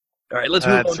 All right, let's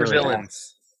move on to really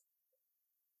villains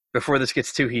before this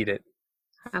gets too heated.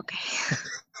 Okay.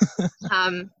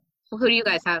 Well, who do you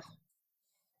guys have?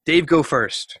 Dave, go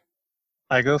first.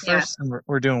 I go first, and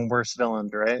we're doing worst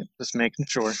villains, right? Just making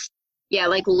sure. Yeah,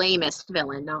 like lamest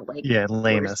villain, not like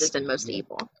lamest. worst and most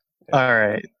evil. All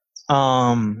right.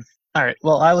 All right.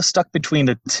 Well, I was stuck between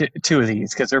the two of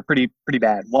these because they're pretty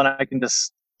bad. One I can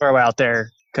just throw out there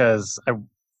because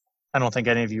I don't think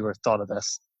any of you have thought of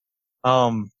this.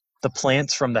 The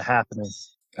plants from The Happening.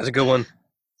 That's a good one.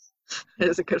 That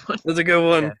is a good one. That's a good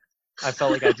one. Yeah. I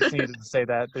felt like I just needed to say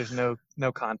that. There's no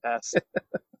contest.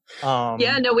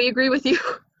 Yeah, no, we agree with you.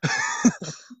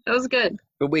 That was good.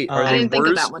 But wait, I are they didn't think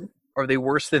of worse? that one. Are they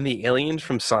worse than the aliens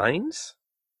from Signs?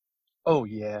 Oh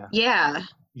yeah, Yeah,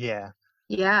 yeah.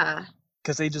 yeah.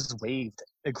 Because they just waved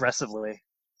aggressively.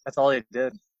 That's all they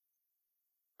did.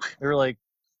 They were like,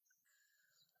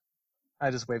 I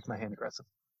just waved my hand aggressive.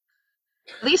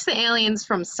 At least the aliens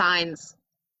from Signs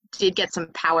did get some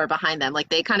power behind them. Like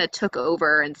they kind of took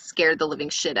over and scared the living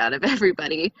shit out of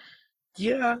everybody.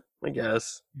 Yeah, I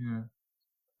guess. Yeah.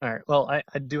 All right. Well,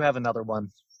 I do have another one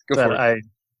Go that for it.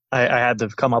 I had to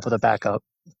come up with a backup.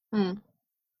 Hmm.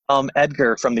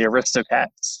 Edgar from the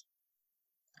Aristocats.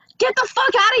 Get the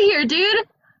fuck out of here, dude!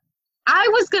 I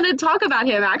was gonna talk about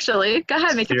him actually. Go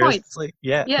ahead, make your points. Seriously?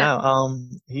 Yeah. Yeah. No.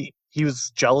 He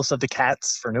was jealous of the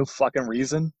cats for no fucking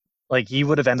reason. Like he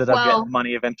would have ended up Well, getting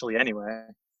money eventually anyway.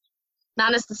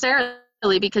 not necessarily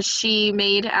because she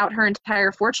made out her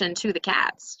entire fortune to the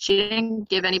cats. She didn't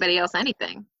give anybody else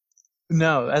anything.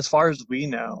 No, as far as we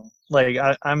know, like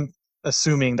I'm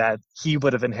assuming that he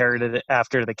would have inherited it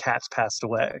after the cats passed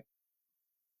away.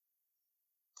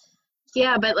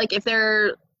 Yeah, but like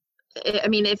I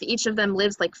mean, if each of them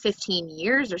lives like 15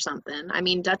 years or something, I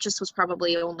mean, Duchess was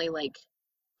probably only like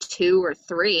 2 or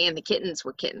 3, and the kittens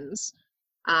were kittens.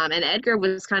 And Edgar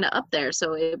was kind of up there,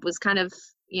 so it was kind of,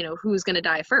 who's going to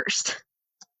die first.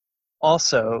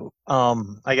 Also,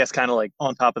 I guess kind of like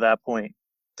on top of that point,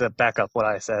 to back up what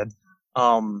I said,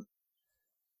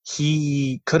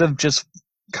 he could have just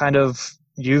kind of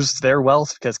used their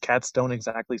wealth because cats don't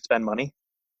exactly spend money,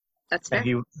 That's and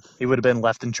fair. he would have been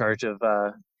left in charge of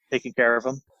taking care of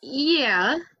them.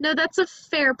 Yeah, no, that's a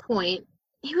fair point.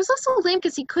 He was also lame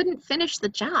because he couldn't finish the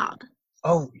job.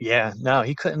 Oh yeah, no,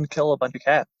 he couldn't kill a bunch of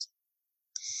cats.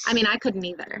 I mean, I couldn't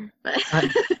either, but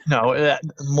No,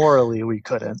 morally we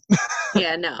couldn't.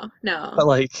 yeah, no. But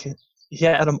like, he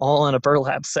had them all in a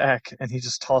burlap sack, and he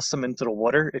just tossed them into the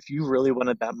water. If you really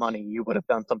wanted that money, you would have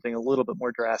done something a little bit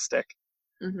more drastic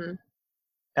Hmm.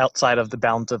 outside of the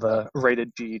bounds of a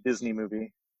rated G Disney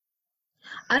movie.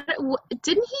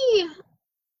 Didn't he?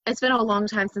 It's been a long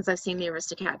time since I've seen the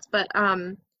Aristocats, but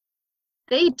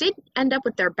they did end up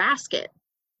with their basket,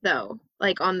 though,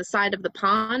 like on the side of the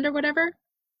pond or whatever.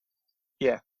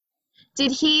 Yeah,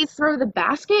 Did he throw the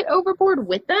basket overboard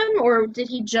with them, or did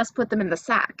he just put them in the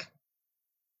sack?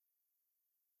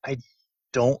 I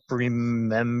don't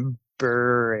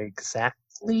remember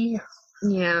exactly.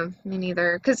 Yeah, me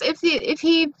neither. Because if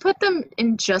he put them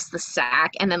in just the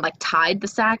sack and then like tied the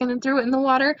sack and then threw it in the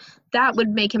water, that would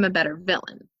make him a better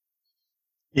villain.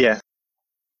 Yeah,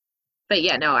 But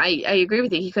yeah, no, I agree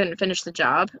with you. He couldn't finish the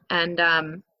job, and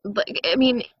but I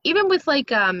mean, even with like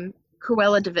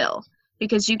Cruella de Vil,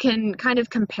 because you can kind of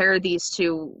compare these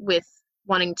two with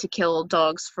wanting to kill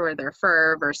dogs for their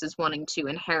fur versus wanting to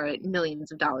inherit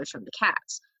millions of dollars from the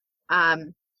cats.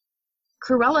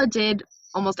 Cruella did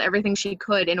almost everything she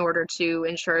could in order to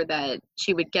ensure that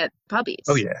she would get puppies.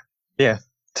 oh yeah,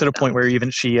 to the point where even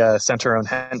she sent her own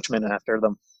henchmen after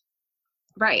them.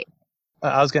 Right.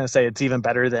 I was going to say it's even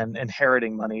better than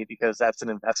inheriting money because that's an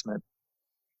investment.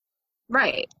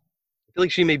 Right. I feel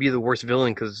like she may be the worst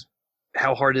villain because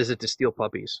how hard is it to steal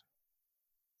puppies?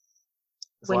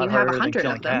 It's a When lot you have harder than 100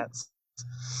 killing of them. cats.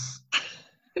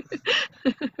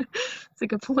 It's a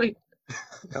good point.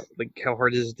 How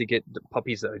hard is it to get the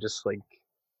puppies though? Just like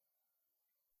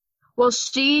Well,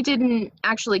 she didn't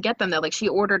actually get them though. Like she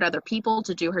ordered other people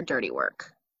to do her dirty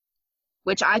work,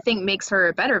 which I think makes her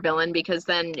a better villain because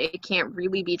then it can't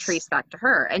really be traced back to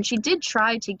her. And she did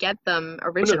try to get them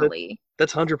originally.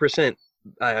 that's 100%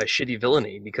 shitty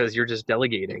villainy because you're just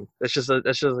delegating. That's just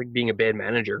like being a bad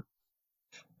manager.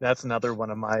 That's another one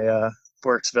of my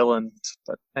works villains.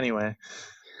 But anyway,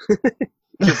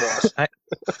 Your boss.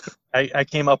 I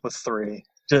came up with 3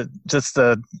 just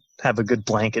to have a good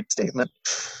blanket statement.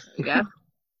 Yeah.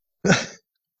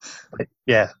 But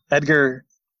yeah, Edgar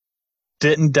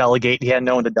didn't delegate. He had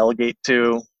no one to delegate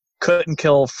to. Couldn't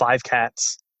kill 5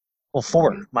 cats. Well,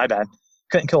 4. My bad.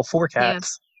 Couldn't kill 4 Yeah.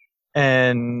 cats,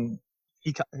 and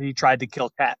he tried to kill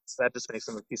cats. That just makes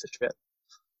him a piece of shit.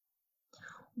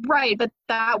 Right, but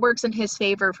that works in his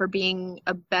favor for being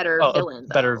a better villain.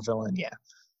 A better though. villain, yeah.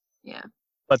 Yeah.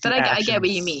 But But I get what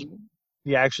you mean.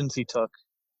 The actions he took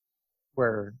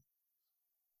were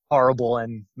horrible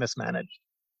and mismanaged.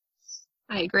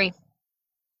 I agree.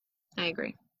 All right,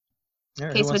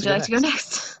 who Case, wants would to you go like to go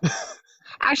next?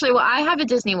 Actually, well, I have a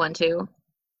Disney one too.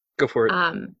 Go for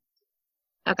it.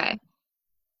 Okay.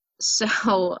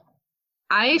 So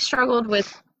I struggled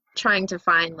with trying to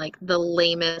find like the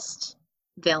lamest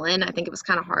villain. I think it was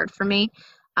kind of hard for me.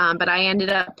 But I ended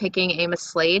up picking Amos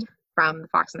Slade from The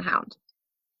Fox and the Hound.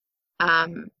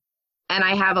 Um, and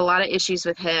I have a lot of issues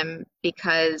with him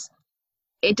because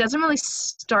it doesn't really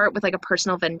start with like a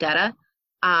personal vendetta.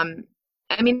 Um,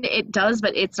 I mean, it does,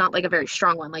 but it's not like a very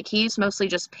strong one. Like he's mostly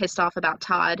just pissed off about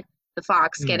Todd the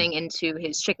fox getting into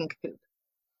his chicken coop.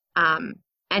 Um,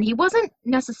 and he wasn't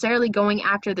necessarily going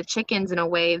after the chickens in a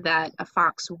way that a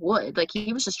fox would. Like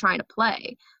he was just trying to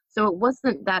play. So it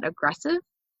wasn't that aggressive.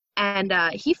 And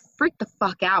he freaked the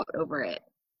fuck out over it.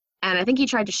 And I think he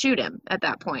tried to shoot him at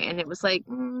that point. And it was like,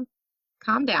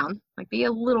 calm down. Like be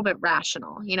a little bit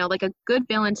rational. You know, like a good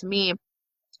villain to me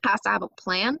has to have a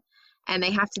plan. And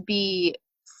they have to be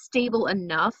stable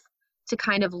enough to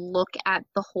kind of look at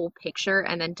the whole picture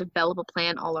and then develop a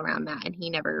plan all around that. And he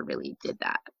never really did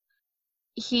that.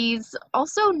 He's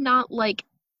also not like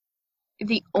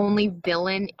the only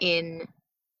villain in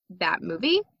that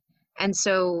movie. And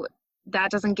so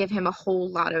that doesn't give him a whole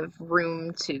lot of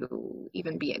room to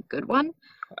even be a good one.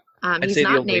 I'd He's say the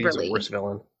not old lady's a neighborly. worse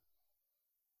villain.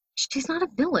 She's not a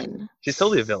villain. She's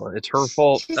totally a villain. It's her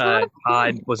fault She's not a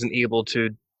Todd villain. wasn't able to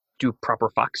do proper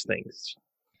fox things.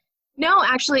 No,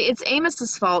 actually, it's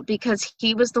Amos's fault because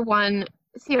he was the one,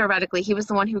 theoretically, he was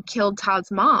the one who killed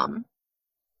Todd's mom.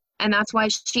 And that's why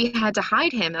she had to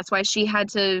hide him. That's why she had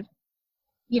to,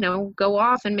 you know, go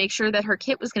off and make sure that her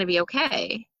kid was going to be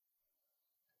okay.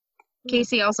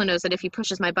 Casey also knows that if he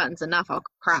pushes my buttons enough, I'll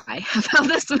cry about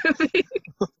this movie.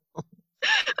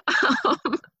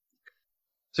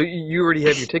 So you already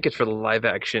have your tickets for the live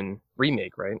action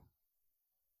remake, right?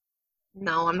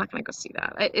 No, I'm not going to go see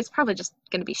that. It's probably just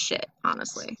going to be shit,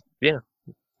 honestly. Yeah,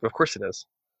 of course it is.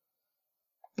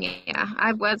 Yeah,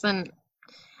 I wasn't.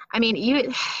 I mean,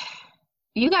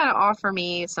 you got to offer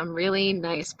me some really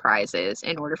nice prizes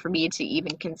in order for me to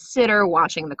even consider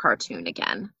watching the cartoon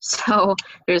again. So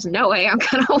there's no way I'm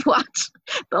going to watch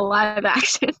the live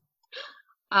action.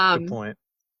 Good point.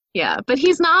 Yeah, but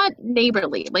he's not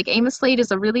neighborly. Like Amos Slade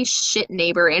is a really shit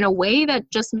neighbor in a way that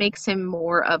just makes him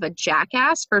more of a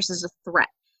jackass versus a threat.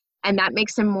 And that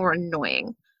makes him more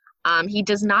annoying. He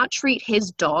does not treat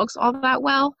his dogs all that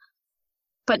well,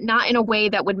 but not in a way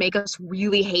that would make us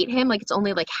really hate him. Like it's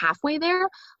only like halfway there.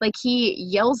 Like he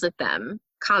yells at them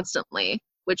constantly,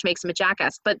 which makes him a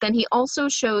jackass. But then he also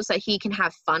shows that he can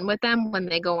have fun with them when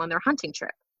they go on their hunting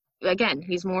trip. Again,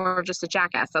 he's more of just a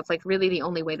jackass. That's like really the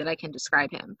only way that I can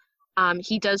describe him.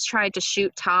 He does try to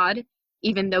shoot Todd,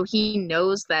 even though he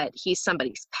knows that he's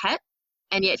somebody's pet,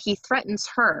 and yet he threatens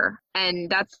her,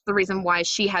 and that's the reason why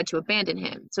she had to abandon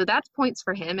him. So that's points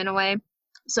for him in a way.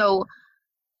 So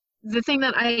the thing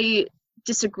that I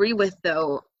disagree with,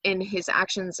 though, in his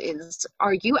actions is,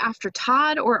 are you after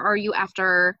Todd or are you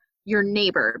after your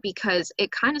neighbor? Because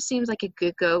it kind of seems like it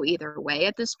could go either way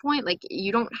at this point. Like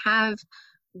you don't have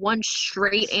one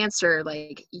straight answer,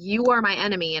 like you are my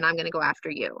enemy and I'm going to go after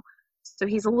you. So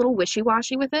he's a little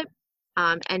wishy-washy with it.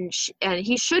 And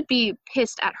he should be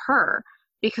pissed at her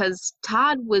because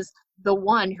Todd was the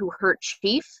one who hurt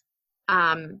Chief.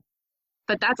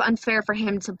 But that's unfair for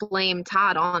him to blame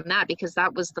Todd on that because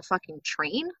that was the fucking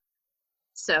train.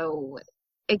 So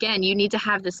again, you need to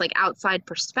have this like outside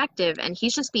perspective, and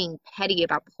he's just being petty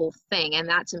about the whole thing, and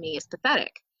that to me is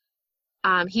pathetic.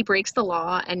 He breaks the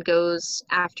law and goes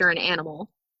after an animal,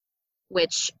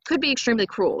 which could be extremely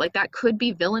cruel. Like that could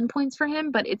be villain points for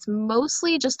him, but it's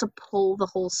mostly just to pull the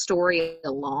whole story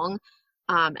along.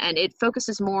 And it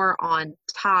focuses more on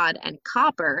Todd and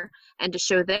Copper and to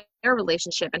show their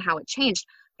relationship and how it changed.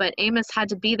 But Amos had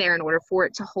to be there in order for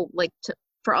it to hold, like,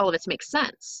 for all of it to make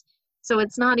sense. So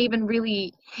it's not even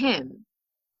really him.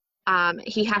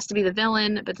 He has to be the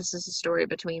villain, but this is a story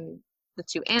between the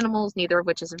two animals, neither of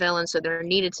which is a villain. So there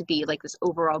needed to be like this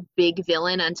overall big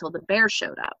villain until the bear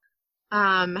showed up.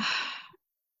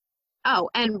 Oh,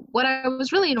 and what I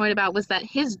was really annoyed about was that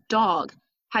his dog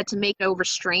had to make no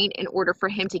restraint in order for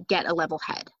him to get a level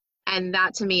head. And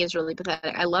that to me is really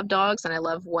pathetic. I love dogs and I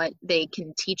love what they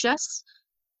can teach us.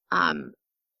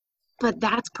 But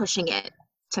that's pushing it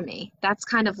to me. That's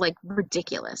kind of like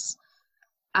ridiculous.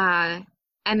 And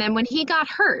then when he got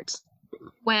hurt,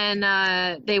 when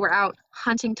they were out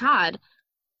hunting Todd,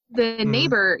 the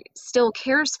neighbor still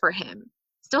cares for him.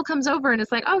 Still comes over and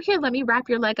is like, oh, here, let me wrap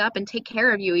your leg up and take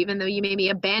care of you, even though you made me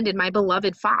abandon my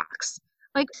beloved fox.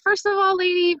 Like, first of all,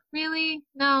 lady, really?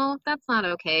 No, that's not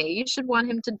okay. You should want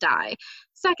him to die.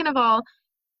 Second of all,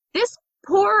 this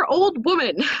poor old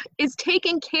woman is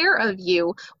taking care of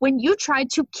you when you tried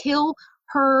to kill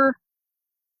her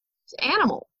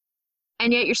animal.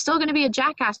 And yet you're still going to be a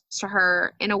jackass to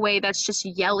her in a way that's just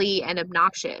yelly and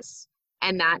obnoxious.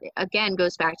 And that, again,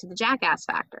 goes back to the jackass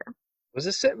factor. Was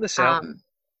this set in the South? Um,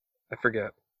 I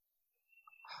forget.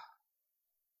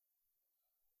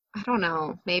 I don't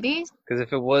know. Maybe? Because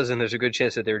if it was, then there's a good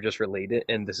chance that they were just related,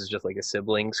 and this is just like a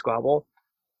sibling squabble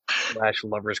 /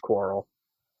 lovers quarrel.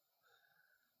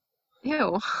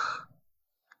 Ew.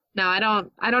 No, I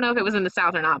don't know if it was in the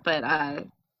South or not, but I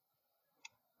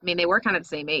mean, they were kind of the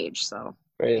same age, so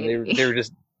Right, and maybe.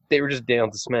 they were just down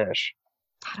to smash.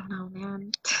 I don't know, man. I don't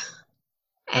know.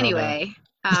 Anyway,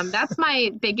 that's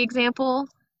my big example,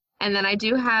 and then I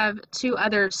do have two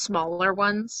other smaller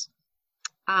ones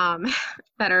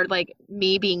that are like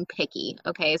me being picky.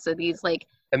 Okay, so these like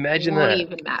Imagine won't that.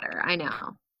 even matter. I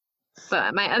know.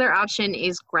 But my other option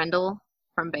is Grendel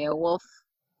from Beowulf.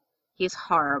 He's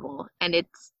horrible, and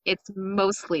it's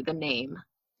mostly the name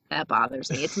that bothers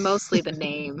me. It's mostly the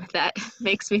name that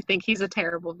makes me think he's a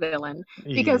terrible villain.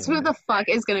 Because who the fuck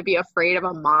is going to be afraid of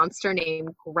a monster named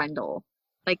Grendel?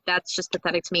 Like, that's just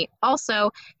pathetic to me.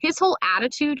 Also, his whole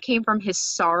attitude came from his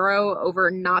sorrow over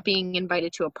not being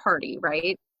invited to a party,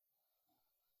 right?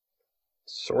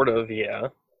 Sort of, yeah.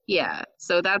 Yeah,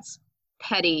 so that's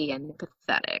petty and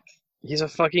pathetic. He's a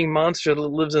fucking monster that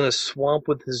lives in a swamp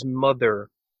with his mother.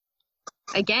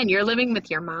 Again, you're living with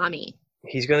your mommy.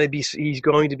 He's going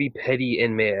to be petty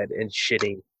and mad and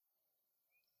shitty.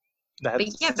 But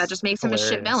yeah, that just makes him a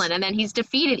shit villain. And then he's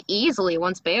defeated easily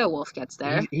once Beowulf gets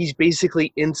there. He's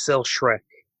basically incel Shrek.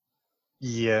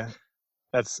 Yeah,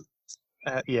 that's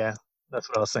what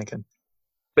I was thinking.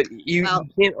 But you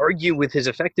can't argue with his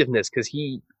effectiveness because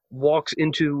he walks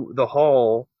into the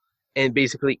hall and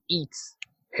basically eats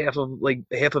half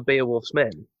of Beowulf's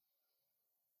men.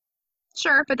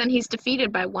 Sure, but then he's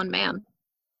defeated by one man.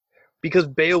 Because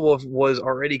Beowulf was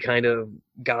already kind of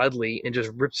godly and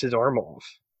just rips his arm off.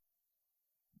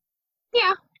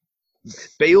 Yeah.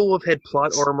 Beowulf had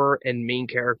plot armor and main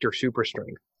character super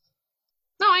strength.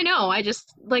 No, I know. I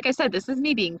just, like I said, this is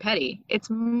me being petty. It's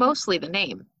mostly the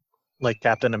name. Like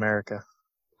Captain America.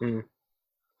 Hold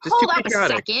up a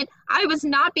second. I was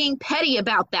not being petty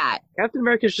about that. Captain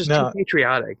America's just too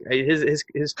patriotic.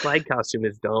 His flag costume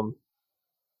is dumb.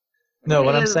 No,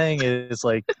 what I'm saying is,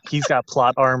 like, he's got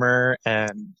plot armor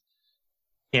and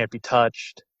can't be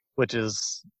touched, which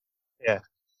is, yeah.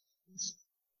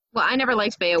 Well, I never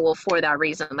liked Beowulf for that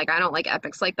reason. Like, I don't like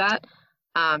epics like that.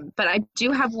 But I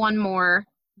do have one more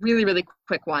really, really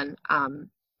quick one.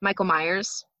 Michael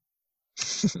Myers.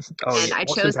 Oh, and I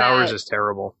chose Powers is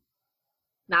terrible.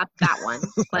 Not that one.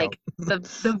 Like,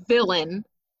 the villain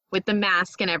with the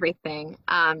mask and everything.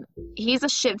 He's a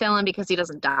shit villain because he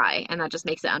doesn't die, and that just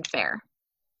makes it unfair.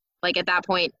 Like, at that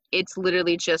point, it's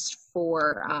literally just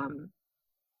for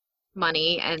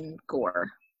money and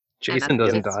gore. Jason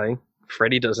doesn't die.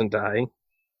 Freddy doesn't die.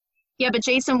 Yeah, but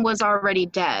Jason was already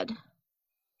dead.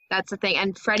 That's the thing.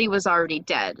 And Freddy was already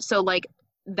dead. So, like,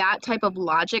 that type of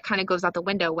logic kind of goes out the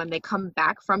window when they come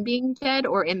back from being dead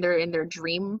or in their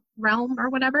dream realm or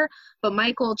whatever. But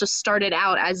Michael just started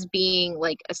out as being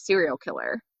like a serial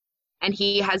killer, and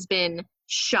he has been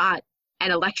shot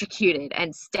and electrocuted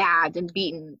and stabbed and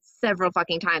beaten several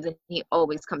fucking times, and he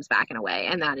always comes back in a way,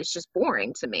 and that is just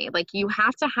boring to me. Like, you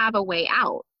have to have a way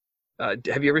out.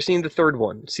 Have you ever seen the third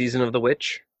one, Season of the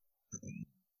Witch?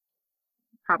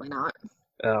 Probably not.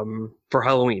 For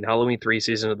Halloween 3,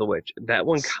 Season of the Witch. That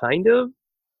one kind of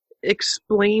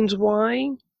explains why,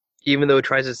 even though it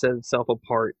tries to set itself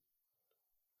apart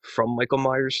from Michael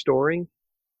Myers' story.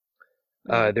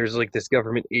 There's like this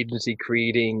government agency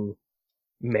creating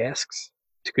masks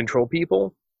to control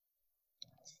people.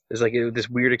 There's like this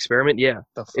weird experiment. Yeah,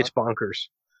 it's bonkers.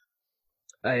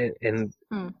 And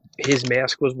his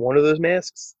mask was one of those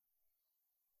masks.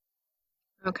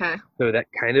 Okay. So that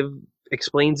kind of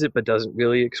explains it, but doesn't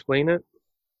really explain it.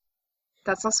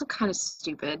 That's also kind of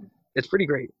stupid. It's pretty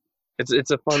great. It's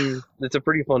a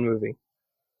pretty fun movie.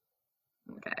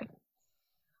 Okay.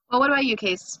 Well, what about you,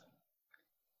 Case?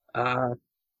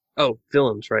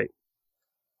 Villains, right.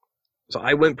 So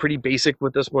I went pretty basic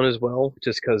with this one as well,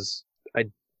 just because I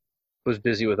was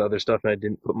busy with other stuff and I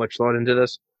didn't put much thought into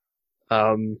this.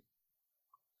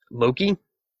 Loki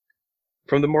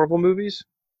from the Marvel movies.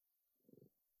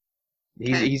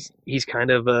 He's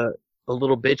kind of a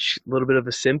little bitch, a little bit of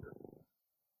a simp,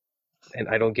 and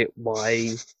I don't get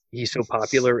why he's so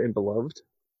popular and beloved.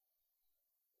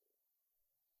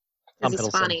 Is this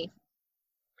funny?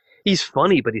 He's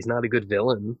funny, but he's not a good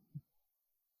villain.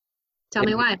 Tell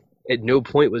me why. At no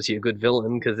point was he a good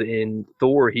villain, because in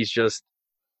Thor, he's just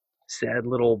sad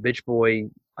little bitch boy,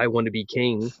 I want to be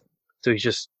king. So he's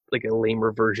just like a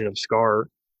lamer version of Scar.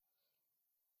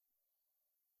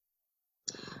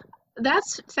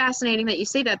 That's fascinating that you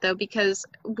say that, though, because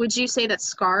would you say that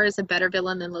Scar is a better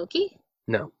villain than Loki?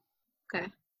 No, Okay.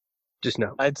 just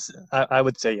no. I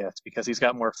would say yes, because he's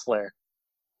got more flair.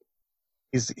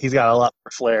 He's got a lot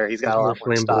more flair. He's got a More lot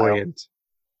more style. flamboyant.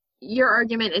 Your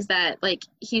argument is that, like,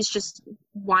 he's just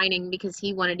whining because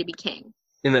he wanted to be king.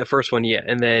 In that first one, yeah.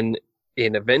 And then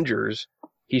in Avengers,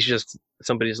 he's just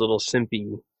somebody's little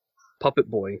simpy puppet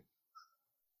boy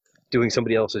doing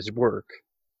somebody else's work.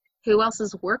 Who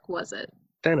else's work was it?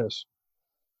 Thanos.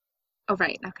 Oh,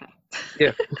 right. Okay.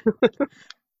 Yeah.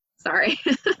 Sorry.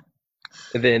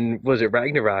 And then was it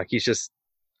Ragnarok? He's just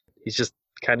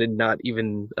kind of not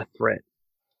even a threat.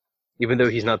 Even though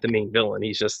he's not the main villain,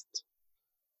 he's just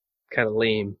kind of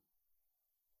lame.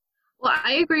 Well,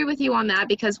 I agree with you on that,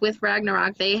 because with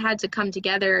Ragnarok, they had to come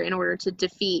together in order to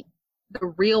defeat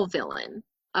the real villain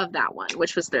of that one,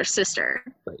 which was their sister.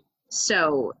 Right.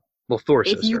 So, Well, Thor's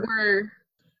if sister. you were,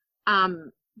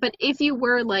 but if you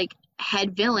were like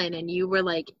head villain and you were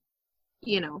like,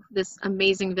 this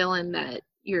amazing villain that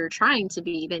you're trying to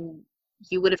be, then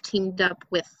you would have teamed up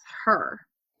with her,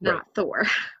 not Right. Thor.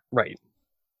 Right.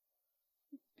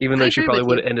 Even though she probably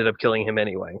would have ended up killing him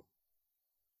anyway.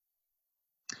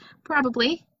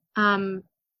 Probably.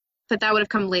 But that would have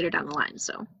come later down the line,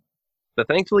 so. But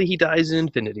thankfully he dies in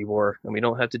Infinity War, and we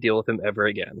don't have to deal with him ever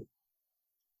again.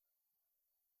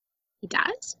 He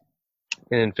dies?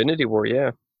 In Infinity War,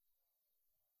 yeah.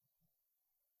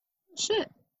 Shit.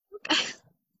 Okay.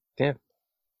 Yeah.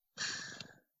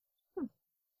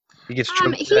 He gets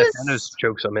choked to death, Thanos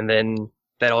chokes him, and then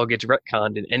that all gets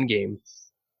retconned in Endgame.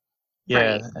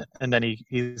 Yeah, Right. and then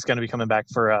he's going to be coming back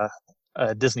for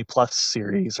a Disney Plus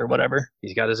series or whatever.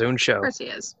 He's got his own show. Of course he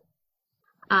is.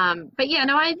 But yeah,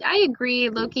 no, I agree.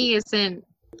 Loki isn't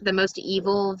the most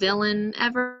evil villain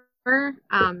ever.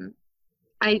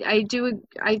 I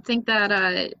think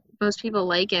that most people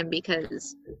like him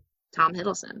because Tom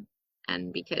Hiddleston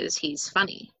and because he's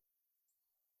funny.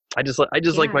 I just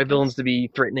like my villains to be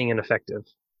threatening and effective.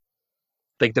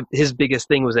 Like his biggest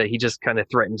thing was that he just kind of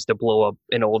threatens to blow up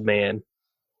an old man.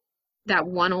 That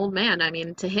one old man, I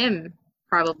mean, to him,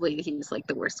 probably he's like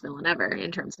the worst villain ever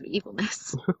in terms of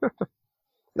evilness.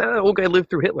 Nah, that old guy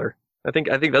lived through Hitler. I think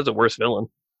that's a worse villain.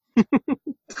 Oh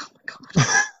my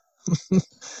god.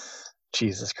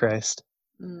 Jesus Christ.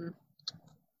 Mm.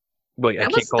 Wait, I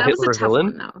can't call Hitler a villain?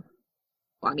 One, though.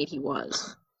 Well, I mean, he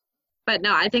was. But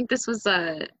no, I think this was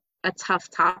a tough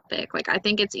topic. Like, I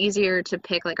think it's easier to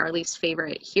pick like our least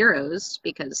favorite heroes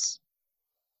because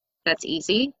that's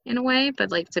easy in a way,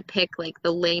 but like to pick like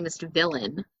the lamest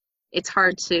villain, it's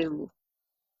hard to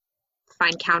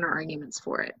find counter arguments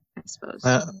for it, I suppose.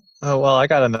 Well, I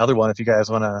got another one if you guys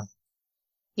want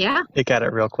to pick at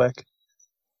it real quick.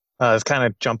 It's kind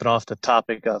of jumping off the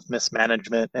topic of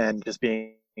mismanagement and just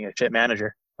being a shit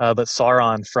manager. But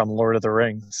Sauron from Lord of the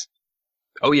Rings.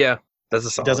 Oh yeah, that's a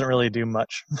solid. He doesn't really do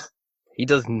much. He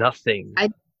does nothing.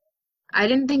 I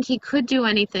didn't think he could do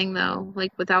anything though,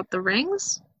 like without the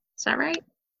rings. Is that right?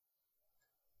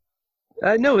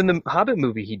 No, in the Hobbit's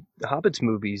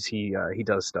movies, he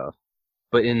does stuff,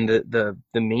 but in the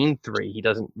main three, he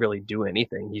doesn't really do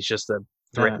anything. He's just a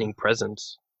threatening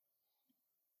presence.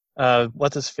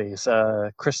 What's his face?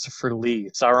 Christopher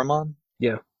Lee, Saruman.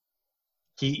 Yeah.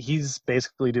 He's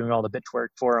basically doing all the bitch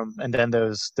work for him, and then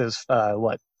those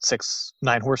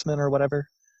 9 horsemen or whatever.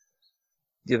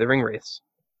 Yeah, the ring wraiths.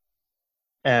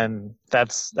 And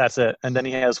that's it. And then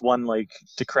he has one like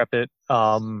decrepit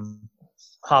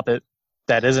hobbit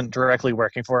that isn't directly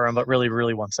working for him, but really,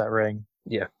 really wants that ring.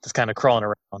 Yeah. Just kind of crawling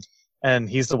around. And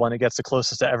he's the one that gets the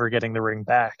closest to ever getting the ring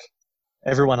back.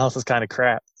 Everyone else is kind of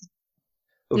crap.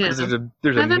 Because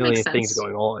there's a million things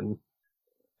going on.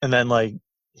 And then like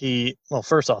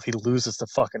first off, he loses the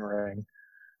fucking ring.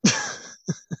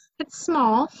 It's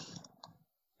small.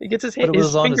 He gets his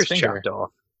fingers chopped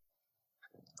off.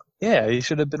 Yeah, he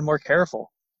should have been more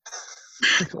careful.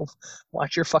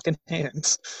 Watch your fucking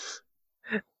hands.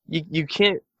 You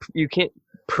can't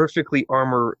perfectly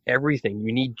armor everything.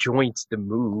 You need joints to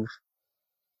move.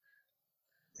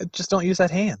 Just don't use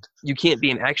that hand. You can't be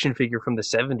an action figure from the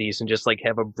 70s and just like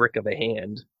have a brick of a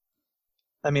hand.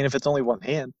 I mean, if it's only one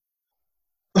hand.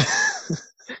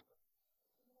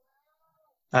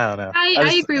 I don't know.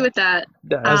 I agree with that.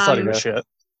 I just thought he was shit.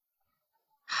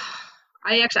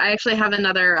 I actually have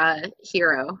another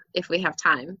hero if we have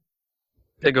time.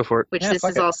 Yeah, go for it. Which this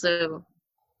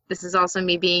is also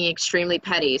me being extremely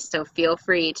petty, so feel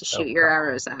free to shoot your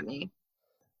arrows at me.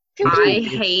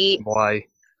 I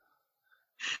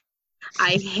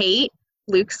I hate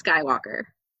Luke Skywalker.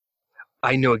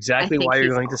 I know I exactly think why you're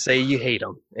he's going to say awful. you hate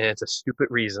him, and it's a stupid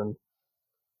reason.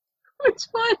 Which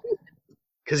one?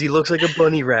 Because he looks like a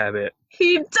bunny rabbit.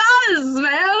 He does,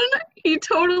 man. He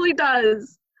totally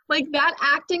does. Like, that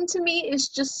acting to me is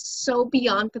just so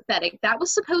beyond pathetic. That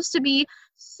was supposed to be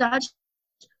such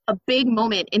a big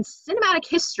moment in cinematic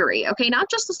history, okay? Not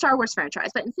just the Star Wars franchise,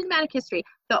 but in cinematic history,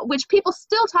 which people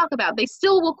still talk about. They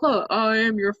still will quote, I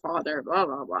am your father, blah,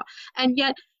 blah, blah. And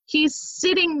yet he's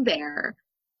sitting there,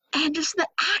 and just the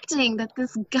acting that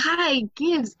this guy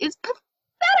gives is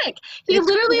pathetic. He It's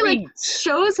literally, like, great.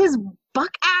 shows his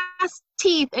buck ass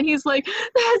teeth, and he's like,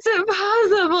 that's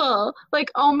impossible. Like,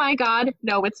 oh my God,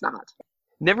 no, it's not.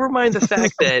 Never mind the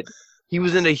fact that he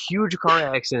was in a huge car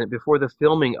accident before the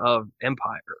filming of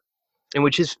Empire, in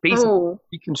which his face is Oh. That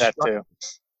reconstructed. too.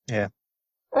 Yeah.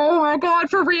 Oh my God,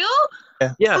 for real?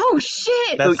 Yeah. Oh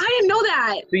shit! That's- I didn't know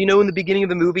that. So you know, in the beginning of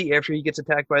the movie, after he gets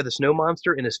attacked by the snow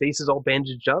monster and his face is all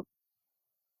bandaged up,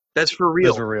 that's for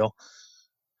real. Those were real.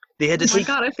 They had to Oh my take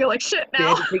God, I feel like shit they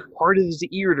now. had to take part of his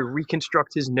ear to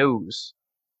reconstruct his nose.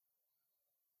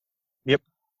 Yep.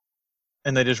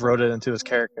 And they just wrote it into his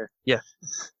character.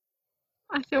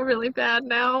 I feel really bad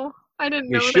now. I didn't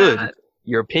You know should. that.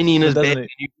 Your opinion But is bad, doesn't and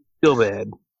it- you feel bad.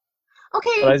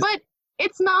 Okay, But but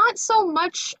it's not so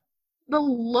much the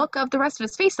look of the rest of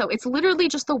his face, though. It's literally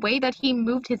just the way that he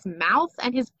moved his mouth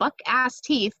and his buck ass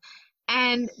teeth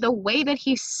and the way that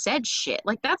he said shit.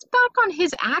 Like, that's back on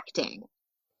his acting.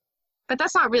 But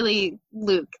that's not really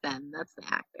Luke, then. That's the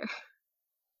actor.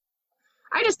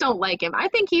 I just don't like him. I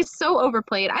think he's so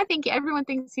overplayed. I think everyone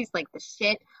thinks he's like the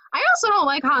shit. I also don't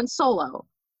like Han Solo.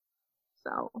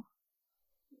 So,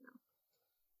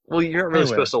 Well, you're not really Anyway.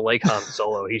 supposed to like Han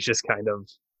Solo. He's just kind of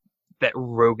that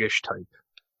roguish type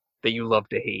that you love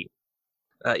to hate.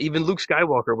 Even Luke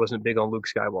Skywalker wasn't big on Luke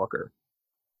Skywalker.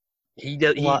 He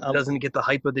doesn't get the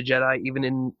hype of the Jedi. Even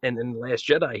in Last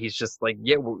Jedi, he's just like,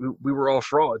 yeah, we were all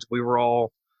frauds. We were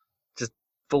all just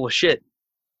full of shit.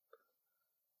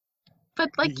 but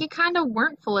like you kind of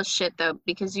weren't full of shit though,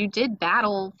 because you did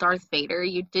battle Darth Vader.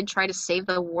 You did try to save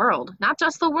the world, not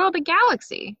just the world, the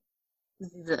galaxy.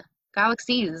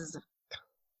 Galaxies.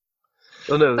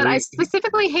 Oh no, But I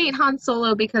specifically hate Han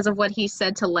Solo because of what he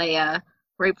said to Leia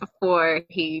right before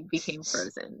he became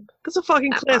frozen. that's a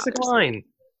fucking That classic bothers me. line.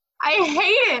 I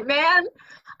hate it, man.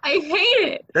 I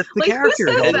hate it. That's the Like, who character.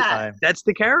 says all the that? time. That's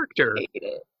the character. I hate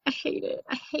it. I hate it.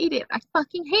 I hate it. I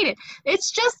fucking hate it.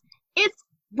 It's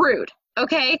rude.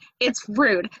 Okay? It's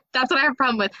rude. That's what I have a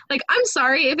problem with. Like, I'm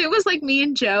sorry if it was like me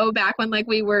and Joe back when like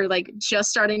we were like just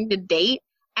starting to date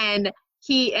and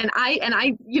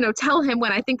I tell him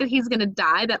when I think that he's gonna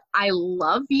die that I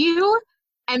love you,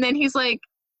 and then he's like,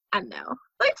 I know.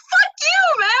 Like, fuck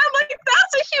you, man. Like,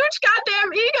 that's a huge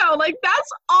goddamn ego. Like,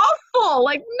 that's awful.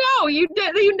 Like, no, you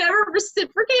never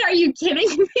reciprocate. Are you kidding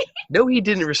me? No, he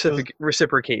didn't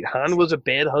reciprocate. Han was a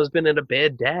bad husband and a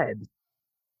bad dad.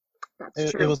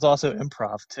 That's It was also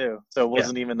improv too, so it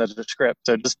wasn't even the script.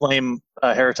 So just blame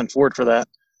Harrison Ford for that.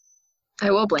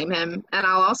 I will blame him, and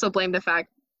I'll also blame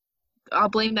I'll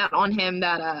blame that on him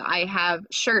that I have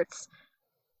shirts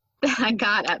that I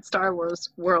got at Star Wars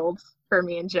World for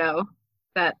me and Joe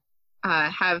that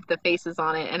have the faces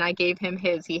on it, and I gave him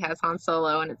his. He has Han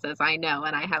Solo, and it says I know,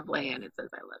 and I have Leia, and it says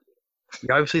I love you.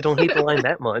 You obviously don't hate the line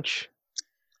that much.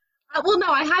 Well, no,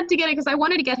 I had to get it because I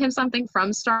wanted to get him something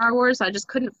from Star Wars. I just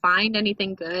couldn't find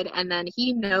anything good, and then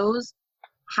he knows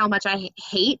how much I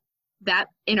hate that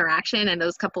interaction and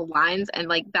those couple lines, and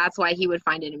like that's why he would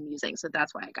find it amusing. So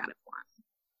that's why I got it for him.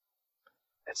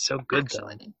 That's so good,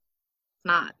 Actually, though. it's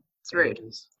not. It's rude. It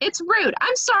is. It's rude.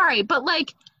 I'm sorry, but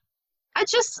like, I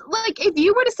just like if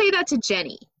you were to say that to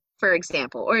Jenny, for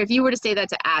example, or if you were to say that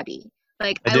to Abby,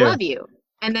 like I do. love you,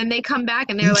 and then they come back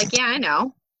and they're like, yeah, I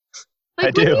know. I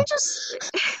Like do. when you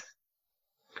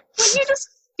just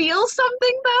feel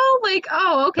something though, like,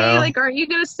 oh, okay, No. like aren't you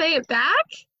gonna say it back?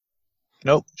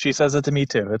 Nope, she says it to me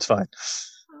too. It's fine.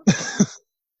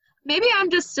 Maybe I'm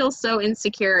just still so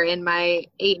insecure in my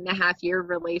 8.5-year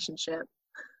relationship.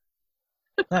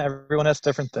 Everyone has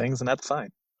different things, and that's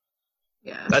fine.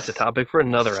 Yeah. That's a topic for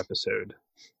another episode.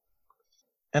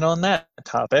 And on that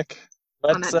topic,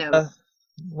 let's that note.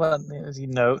 well, as you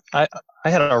note, I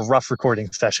had a rough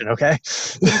recording session. Okay,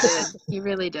 You did. You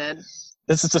really did.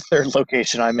 this is the third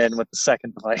location I'm in with the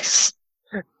second device.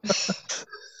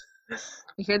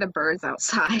 You hear the birds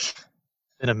outside.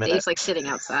 In a minute, Dave's like sitting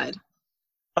outside.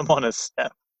 I'm on a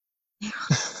step.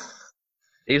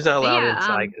 He's not allowed Yeah,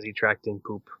 inside because he tracked in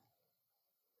poop.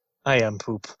 I am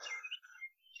poop.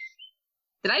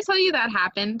 Did I tell you that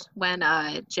happened when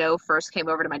Joe first came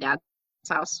over to my dad's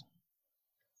house?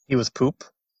 He was poop.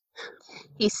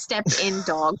 He stepped in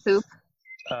dog poop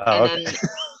Oh, and okay.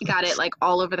 then got it like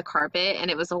all over the carpet, and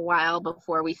it was a while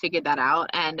before we figured that out,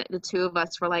 and the two of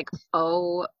us were like,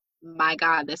 oh my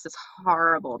god, this is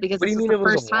horrible, because What do this you is mean the it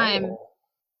was a first time wall?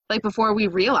 like before we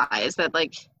realized that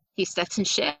like he stepped in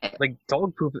shit. Like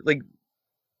dog poop. Like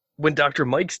when Dr.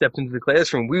 Mike stepped into the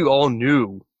classroom, we all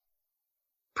knew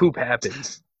poop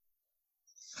happened.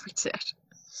 We did.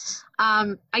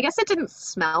 I guess it didn't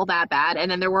smell that bad,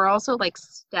 and then there were also like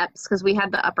steps because we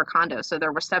had the upper condo, so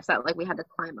there were steps that like we had to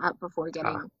climb up before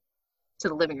getting to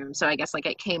the living room. So I guess like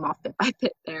it came off bit by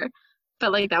bit there,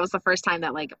 but like that was the first time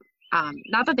that like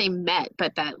not that they met,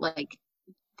 but that like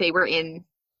they were in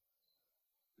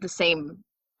the same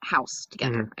house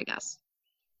together. I guess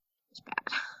it's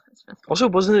bad. It's been- Also,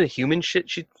 wasn't it a human shit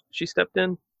she stepped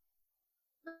in?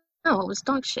 No, it was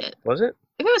dog shit. Was it?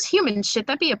 If it was human shit,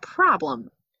 that'd be a problem.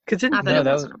 Because Not that No, it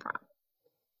that wasn't a problem.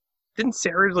 didn't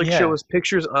Sarah like Yeah. show us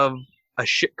pictures of a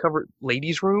shit covered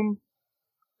ladies' room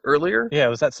earlier? Yeah, it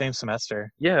was that same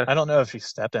semester. Yeah. I don't know if he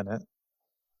stepped in it.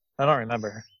 I don't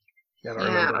remember. I don't Yeah, I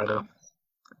remember don't either. know.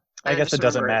 I guess just it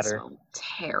doesn't remember matter. smelled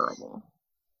terrible.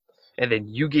 And then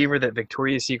you gave her that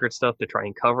Victoria's Secret stuff to try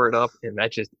and cover it up, and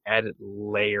that just added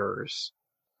layers.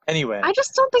 Anyway, I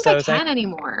just don't think So I is that- can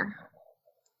anymore.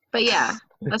 But yeah,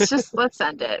 let's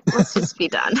end it. Let's just be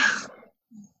done.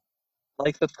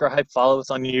 like, subscribe, follow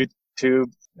us on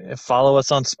YouTube, follow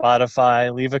us on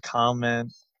Spotify, leave a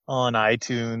comment on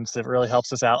iTunes. It really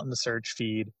helps us out in the search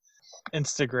feed.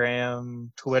 Instagram,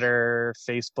 Twitter,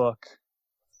 Facebook,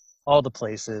 all the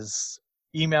places.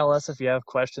 Email us if you have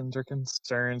questions or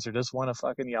concerns or just want to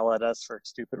fucking yell at us for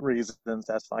stupid reasons.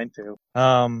 That's fine too.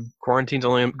 Quarantine's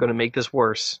only going to make this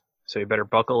worse, so you better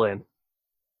buckle in.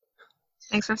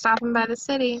 Thanks for stopping by the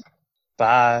city.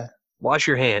 Bye. Wash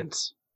your hands.